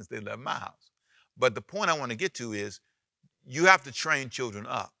a lot since they left my house. But the point I want to get to is you have to train children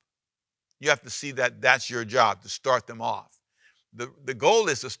up. You have to see that that's your job, to start them off. The goal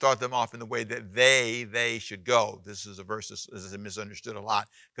is to start them off in the way that they should go. This is a verse that is misunderstood a lot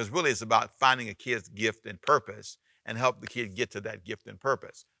because really it's about finding a kid's gift and purpose and help the kid get to that gift and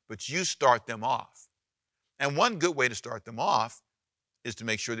purpose. But you start them off. And one good way to start them off is to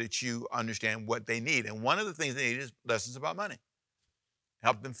make sure that you understand what they need. And one of the things they need is lessons about money.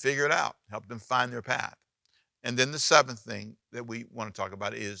 Help them figure it out. Help them find their path. And then the seventh thing that we want to talk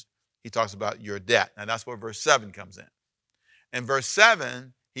about is he talks about your debt. Now that's where verse 7 comes in. In verse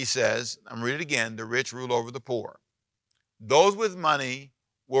 7, he says, I'm reading it again, the rich rule over the poor. Those with money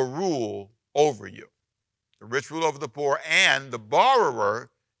will rule over you. The rich rule over the poor, and the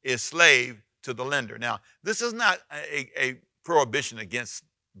borrower is slave to the lender. Now, this is not a prohibition against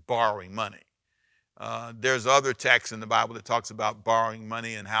borrowing money. There's other texts in the Bible that talks about borrowing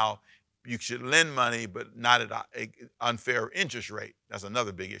money and how you should lend money, but not at an unfair interest rate. That's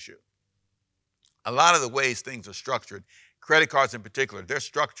another big issue. A lot of the ways things are structured, credit cards in particular, they're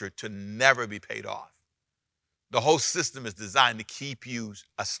structured to never be paid off. The whole system is designed to keep you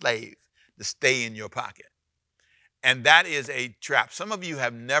a slave, to stay in your pocket. And that is a trap. Some of you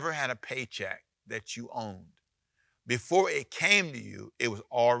have never had a paycheck that you owned. Before it came to you, it was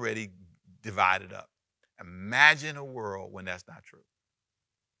already divided up. Imagine a world when that's not true.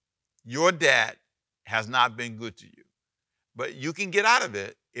 Your debt has not been good to you, but you can get out of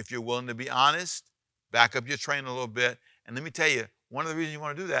it if you're willing to be honest, back up your train a little bit. And let me tell you, one of the reasons you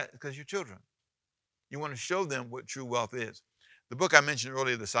want to do that is because your children. You want to show them what true wealth is. The book I mentioned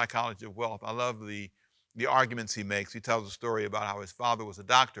earlier, The Psychology of Wealth, I love the arguments he makes. He tells a story about how his father was a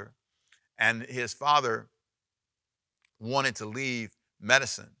doctor, and his father wanted to leave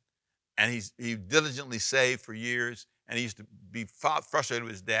medicine. And he diligently saved for years, and he used to be frustrated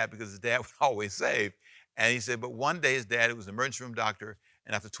with his dad because his dad would always save. And he said, but one day his dad, was an emergency room doctor,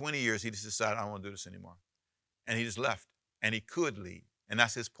 and after 20 years, he just decided, I don't want to do this anymore. And he just left, and he could leave. And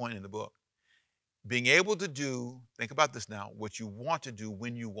that's his point in the book. Being able to do, think about this now, what you want to do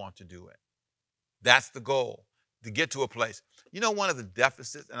when you want to do it. That's the goal, to get to a place. You know, one of the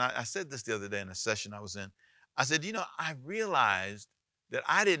deficits, and I said this the other day in a session I was in, I said, I realized that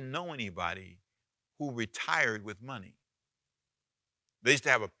I didn't know anybody who retired with money. They used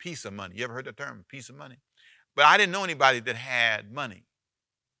to have a piece of money. You ever heard that term, a piece of money? But I didn't know anybody that had money.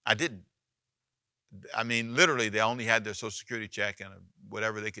 I didn't. I mean, literally, they only had their Social Security check and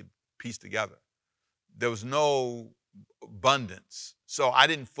whatever they could piece together. There was no abundance. So I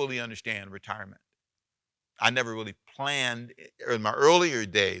didn't fully understand retirement. I never really planned. In my earlier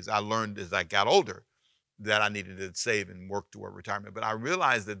days, I learned as I got older that I needed to save and work toward retirement. But I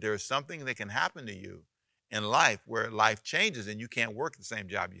realized that there's something that can happen to you in life where life changes and you can't work the same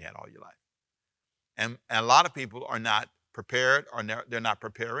job you had all your life. And a lot of people are not prepared, or they're not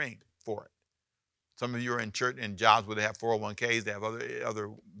preparing for it. Some of you are in church in jobs where they have 401ks, they have other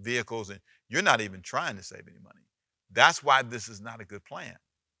vehicles, and you're not even trying to save any money. That's why this is not a good plan.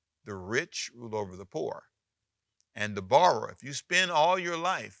 The rich rule over the poor. And the borrower, if you spend all your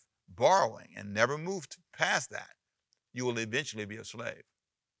life borrowing and never move past that, you will eventually be a slave.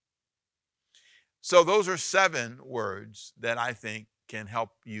 So those are 7 words that I think can help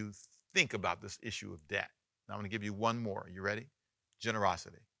you think about this issue of debt. Now I'm going to give you one more. You ready?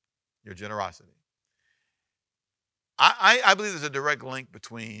 Generosity. Your generosity. I believe there's a direct link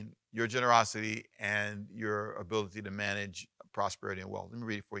between your generosity and your ability to manage prosperity and wealth. Let me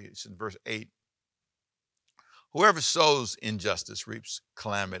read it for you. It's in verse 8. Whoever sows injustice reaps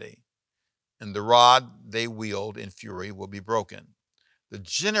calamity, and the rod they wield in fury will be broken. The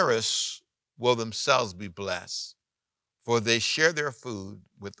generous will themselves be blessed, for they share their food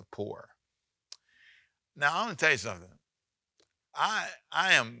with the poor. Now, I want to tell you something. I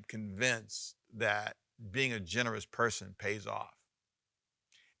am convinced that being a generous person pays off.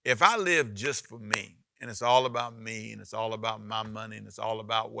 If I live just for me, and it's all about me, and it's all about my money, and it's all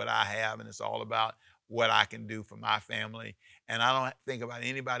about what I have, and it's all about what I can do for my family, and I don't think about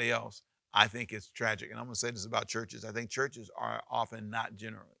anybody else, I think it's tragic. And I'm going to say this about churches. I think churches are often not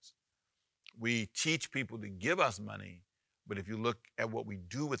generous. We teach people to give us money, but if you look at what we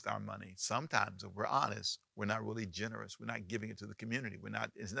do with our money, sometimes, if we're honest, we're not really generous. We're not giving it to the community.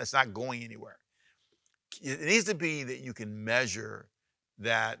 It's not going anywhere. It needs to be that you can measure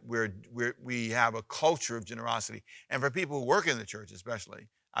that we have a culture of generosity. And for people who work in the church especially,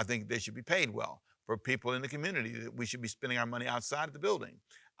 I think they should be paid well. For people in the community, that we should be spending our money outside of the building.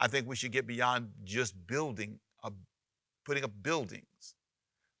 I think we should get beyond just putting up buildings.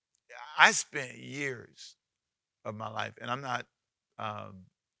 I spent years of my life, and I'm not,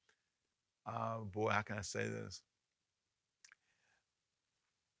 boy, how can I say this?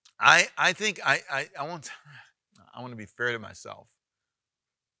 I think I want to be fair to myself.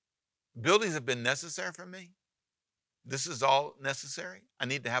 Buildings have been necessary for me. This is all necessary. I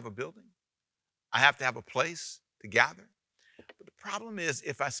need to have a building. I have to have a place to gather. But the problem is,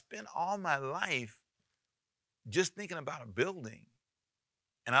 if I spend all my life just thinking about a building,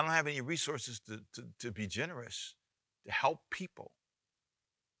 and I don't have any resources to be generous, to help people,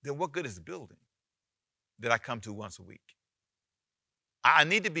 then what good is the building that I come to once a week? I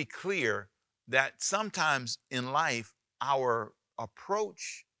need to be clear that sometimes in life, our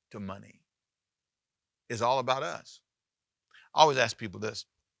approach to money is all about us. I always ask people this.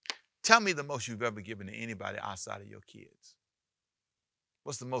 Tell me the most you've ever given to anybody outside of your kids.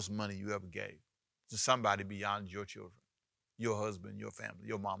 What's the most money you ever gave to somebody beyond your children, your husband, your family,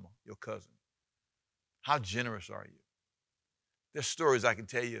 your mama, your cousin? How generous are you? There's stories I can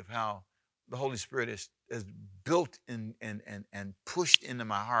tell you of how the Holy Spirit has built and pushed into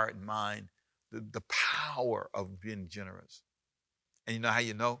my heart and mind the power of being generous. And you know how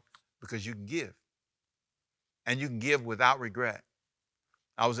you know? Because you can give. And you can give without regret.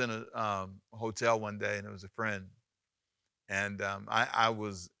 I was in a hotel one day, and there was a friend. And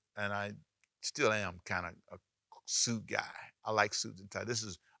I still am kind of a suit guy. I like suits and ties. This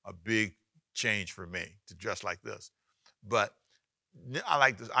is a big change for me to dress like this. But I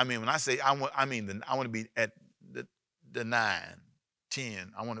like this. I mean, when I say I want to be at the 9,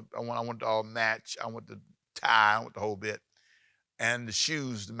 10. I want to all match. I want the tie. I want the whole bit, and the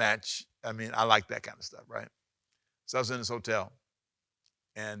shoes to match. I mean, I like that kind of stuff, right? So I was in this hotel,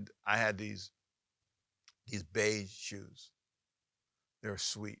 and I had these beige shoes. They were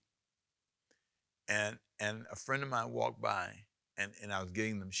sweet, and a friend of mine walked by, and I was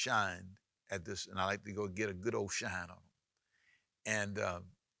getting them shined at this, and I like to go get a good old shine on them. And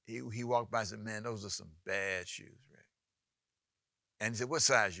he walked by and said, "Man, those are some bad shoes, Rick." And he said, "What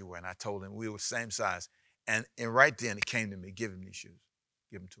size you wear?" And I told him we were the same size. And right then it came to me, give him these shoes.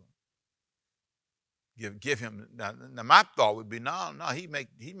 Give them to him. Give him. Now my thought would be, no, he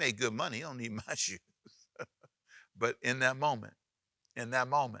made good money. He don't need my shoes. But in that moment,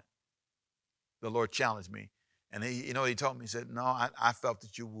 the Lord challenged me. And he told me, he said, "No, I felt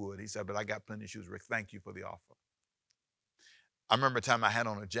that you would." He said, "But I got plenty of shoes, Rick. Thank you for the offer." I remember a time I had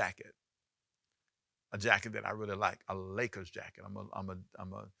on a jacket that I really like, a Lakers jacket.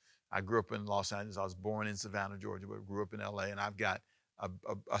 I grew up in Los Angeles. I was born in Savannah, Georgia, but grew up in LA, and I've got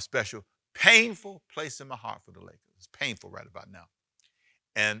a special, painful place in my heart for the Lakers. It's painful right about now.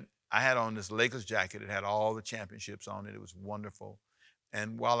 And I had on this Lakers jacket. It had all the championships on it. It was wonderful.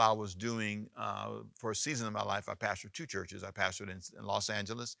 And while I was doing, for a season of my life, I pastored 2 churches. I pastored in Los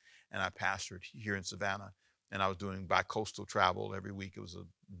Angeles, and I pastored here in Savannah. And I was doing bi-coastal travel every week. It was a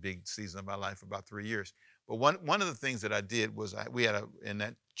big season of my life for about 3 years. But one of the things that I did was we had in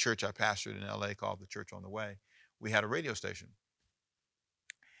that church I pastored in LA called the Church on the Way, we had a radio station.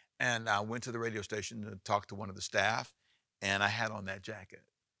 And I went to the radio station to talk to one of the staff, and I had on that jacket.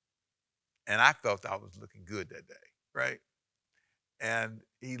 And I felt I was looking good that day, right? And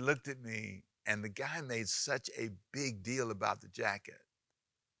he looked at me, and the guy made such a big deal about the jacket.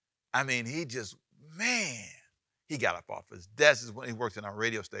 I mean, he got up off his desk. This is when he worked in our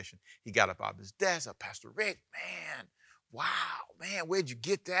radio station. He got up off his desk. Pastor Rick, man, wow, man, where'd you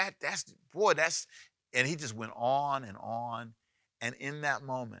get that? And he just went on. And in that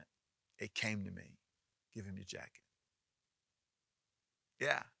moment, it came to me. Give him your jacket.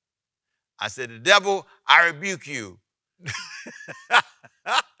 Yeah. I said, the devil, I rebuke you.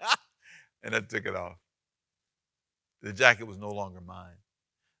 And I took it off. The jacket was no longer mine.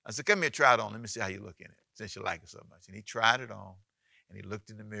 I said, come here, try it on. Let me see how you look in it, since you like it so much. And he tried it on, and he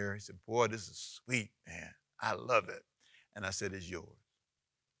looked in the mirror. He said, boy, this is sweet, man. I love it. And I said, it's yours.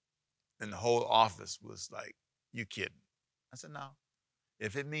 And the whole office was like, you kidding? I said, no.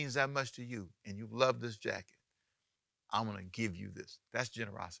 If it means that much to you and you love this jacket, I'm going to give you this. That's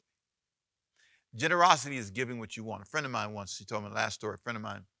generosity. Generosity is giving what you want. A friend of mine once, he told me the last story, a friend of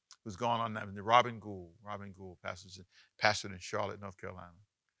mine who's gone on that, Robin Gould, pastored in Charlotte, North Carolina.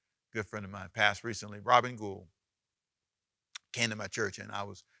 Good friend of mine, passed recently. Robin Gould came to my church, and I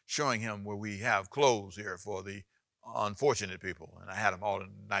was showing him where we have clothes here for the unfortunate people. And I had them all in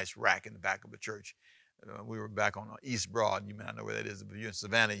a nice rack in the back of the church. We were back on East Broad. You may not know where that is. If you're in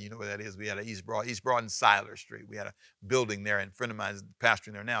Savannah, you know where that is. We had an East Broad and Siler Street. We had a building there, and a friend of mine is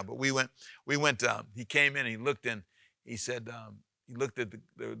pastoring there now. But we went, he came in and he looked in, he said, he looked at the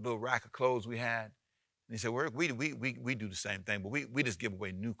little rack of clothes we had. And he said, we do the same thing, but we just give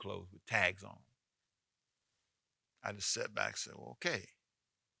away new clothes with tags on them. I just sat back and said, well, okay.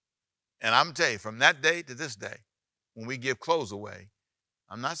 And I'm going to tell you, from that day to this day, when we give clothes away,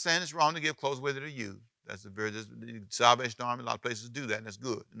 I'm not saying it's wrong to give clothes away that are used. That's the Salvation Army, a lot of places do that, and that's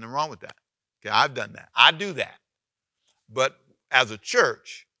good. Nothing wrong with that. Okay, I've done that. I do that. But as a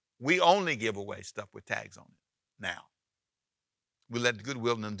church, we only give away stuff with tags on it now. We let the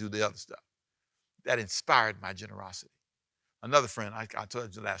Goodwill and them do the other stuff. That inspired my generosity. Another friend, I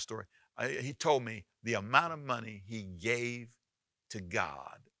told you the last story, he told me the amount of money he gave to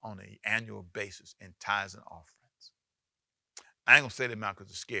God on an annual basis in tithes and offerings. I ain't going to say the amount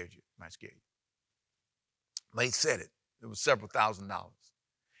because it scared you. It might scare you. But he said it. It was several $1,000s.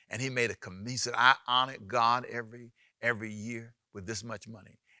 And he made a commitment. He said, I honor God every year with this much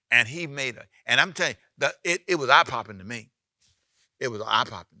money. And he made and I'm telling you, it was eye-popping to me. It was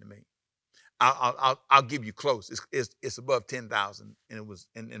eye-popping to me. I'll give you close. It's above 10,000. And it was,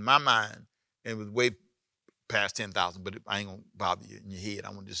 in my mind, it was way past 10,000, but I ain't going to bother you in your head. I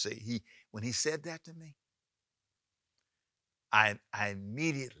want to just say, when he said that to me, I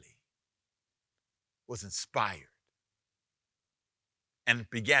immediately was inspired and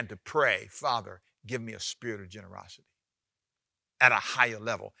began to pray, Father, give me a spirit of generosity at a higher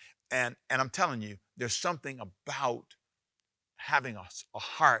level. And I'm telling you, there's something about having a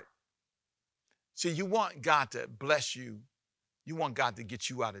heart. See, you want God to bless you. You want God to get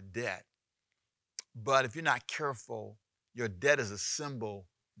you out of debt. But if you're not careful, your debt is a symbol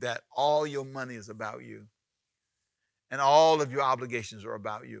that all your money is about you. And all of your obligations are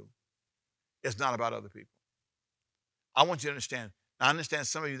about you. It's not about other people. I want you to understand. I understand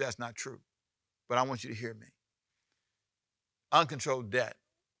some of you that's not true, but I want you to hear me. Uncontrolled debt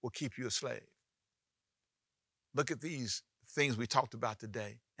will keep you a slave. Look at these things we talked about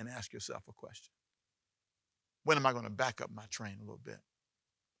today and ask yourself a question. When am I going to back up my train a little bit?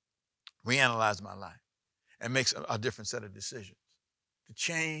 Reanalyze my life and make a different set of decisions to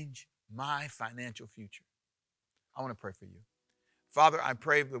change my financial future. I want to pray for you. Father, I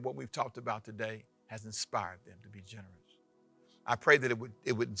pray that what we've talked about today has inspired them to be generous. I pray that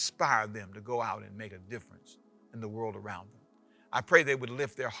it would inspire them to go out and make a difference in the world around them. I pray they would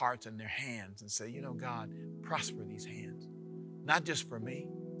lift their hearts and their hands and say, you know, God, prosper these hands, not just for me.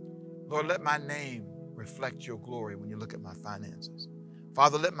 Lord, let my name reflect your glory when you look at my finances.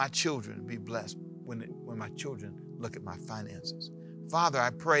 Father, let my children be blessed when my children look at my finances. Father, I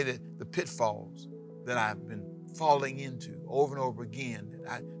pray that the pitfalls that I've been falling into over and over again, that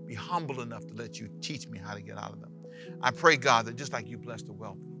I'd be humble enough to let you teach me how to get out of them. I pray, God, that just like you bless the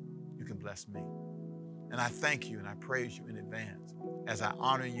wealthy, you can bless me. And I thank you and I praise you in advance as I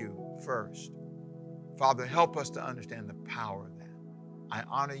honor you first. Father, help us to understand the power of that. I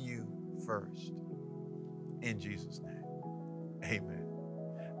honor you first. In Jesus' name, amen.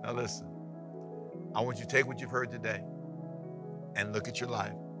 Now listen, I want you to take what you've heard today and look at your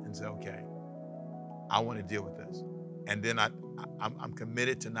life and say, okay, I want to deal with this. And then I'm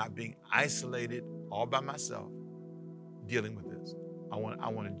committed to not being isolated all by myself dealing with this. I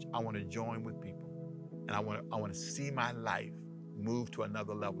want to join with people. And I want to see my life move to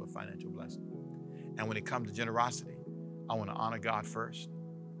another level of financial blessing. And when it comes to generosity, I want to honor God first,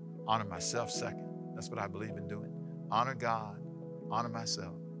 honor myself second. That's what I believe in doing. Honor God, honor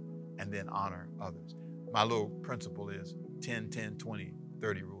myself, and then honor others. My little principle is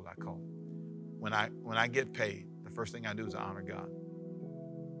 10-10-20-30 rule, I call it. When I get paid, the first thing I do is I honor God.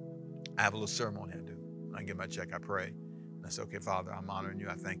 I have a little ceremony I do. When I get my check, I pray. And I say, okay, Father, I'm honoring you.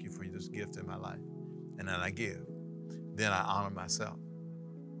 I thank you for this gift in my life. And then I give. Then I honor myself.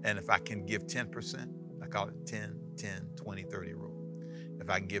 And if I can give 10%, I call it 10, 10, 20, 30 rule. If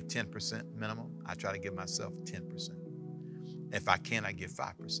I can give 10% minimum, I try to give myself 10%. If I can, I give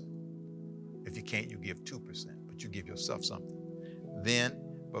 5%. If you can't, you give 2%, but you give yourself something.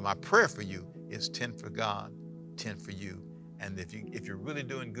 But my prayer for you is 10 for God, 10 for you. And if you're really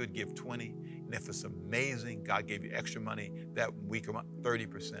doing good, give 20. And if it's amazing, God gave you extra money that week,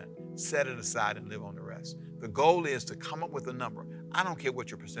 30%. Set it aside and live on the rest. The goal is to come up with a number. I don't care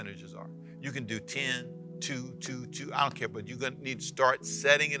what your percentages are. You can do 10, 2, 2, 2. I don't care, but you're going to need to start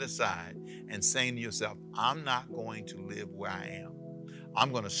setting it aside and saying to yourself, I'm not going to live where I am.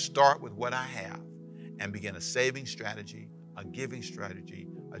 I'm going to start with what I have and begin a saving strategy, a giving strategy,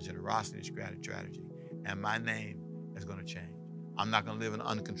 a generosity strategy, and my name is going to change. I'm not going to live in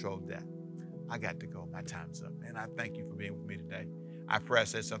uncontrolled debt. I got to go. My time's up. And I thank you for being with me today. I pray I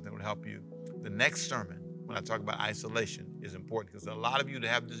said something that would help you. The next sermon, when I talk about isolation, is important because a lot of you that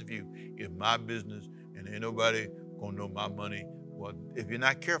have this view, it's my business and ain't nobody going to know my money. Well, if you're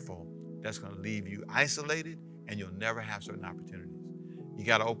not careful, that's going to leave you isolated and you'll never have certain opportunities. You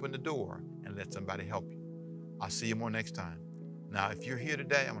got to open the door and let somebody help you. I'll see you more next time. Now, if you're here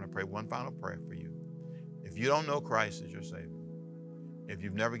today, I'm going to pray one final prayer for you. If you don't know Christ as your Savior, if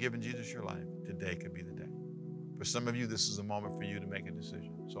you've never given Jesus your life, today could be the day. For some of you, this is a moment for you to make a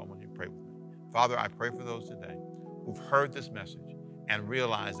decision. So I want you to pray with me. Father, I pray for those today who've heard this message and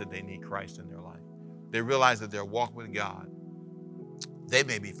realize that they need Christ in their life. They realize that they're walking with God. They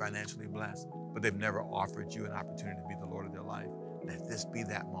may be financially blessed, but they've never offered you an opportunity to be the Lord of their life. Let this be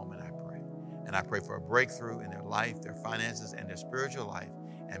that moment, I pray. And I pray for a breakthrough in their life, their finances, and their spiritual life.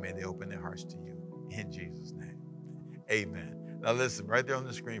 And may they open their hearts to you. In Jesus' name, amen. Now listen, right there on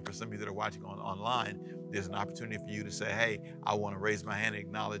the screen, for some of you that are watching online, there's an opportunity for you to say, hey, I want to raise my hand and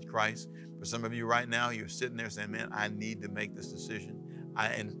acknowledge Christ. For some of you right now, you're sitting there saying, man, I need to make this decision.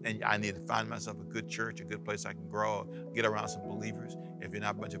 And I need to find myself a good church, a good place I can grow, get around some believers. If you're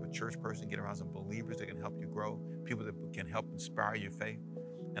not much of a church person, get around some believers that can help you grow, people that can help inspire your faith.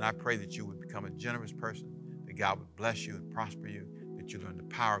 And I pray that you would become a generous person, that God would bless you and prosper you, that you learn the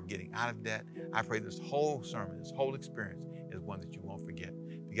power of getting out of debt. I pray this whole sermon, this whole experience is one that you won't forget.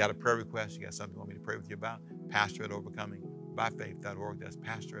 If you got a prayer request, you got something you want me to pray with you about, pastor@overcomingbyfaith.org. That's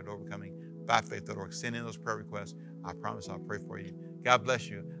pastor@overcomingbyfaith.org. Send in those prayer requests. I promise I'll pray for you. God bless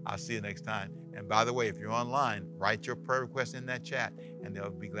you. I'll see you next time. And by the way, if you're online, write your prayer request in that chat, and they'll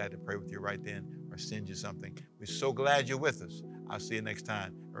be glad to pray with you right then or send you something. We're so glad you're with us. I'll see you next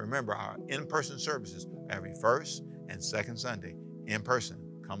time. And remember, our in-person services are every first and second Sunday in person.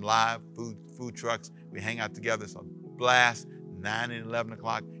 Come live, food trucks. We hang out together. It's a blast. 9 and 11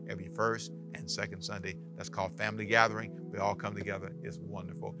 o'clock every first and second Sunday. That's called Family Gathering. We all come together. It's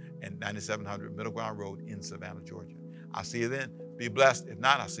wonderful. And 9700 Middle Ground Road in Savannah, Georgia. I'll see you then. Be blessed. If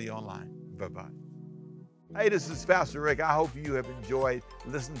not, I'll see you online. Bye-bye. Hey, this is Pastor Rick. I hope you have enjoyed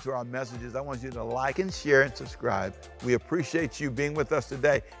listening to our messages. I want you to like and share and subscribe. We appreciate you being with us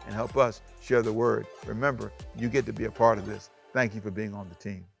today and help us share the word. Remember, you get to be a part of this. Thank you for being on the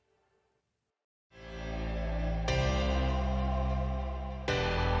team.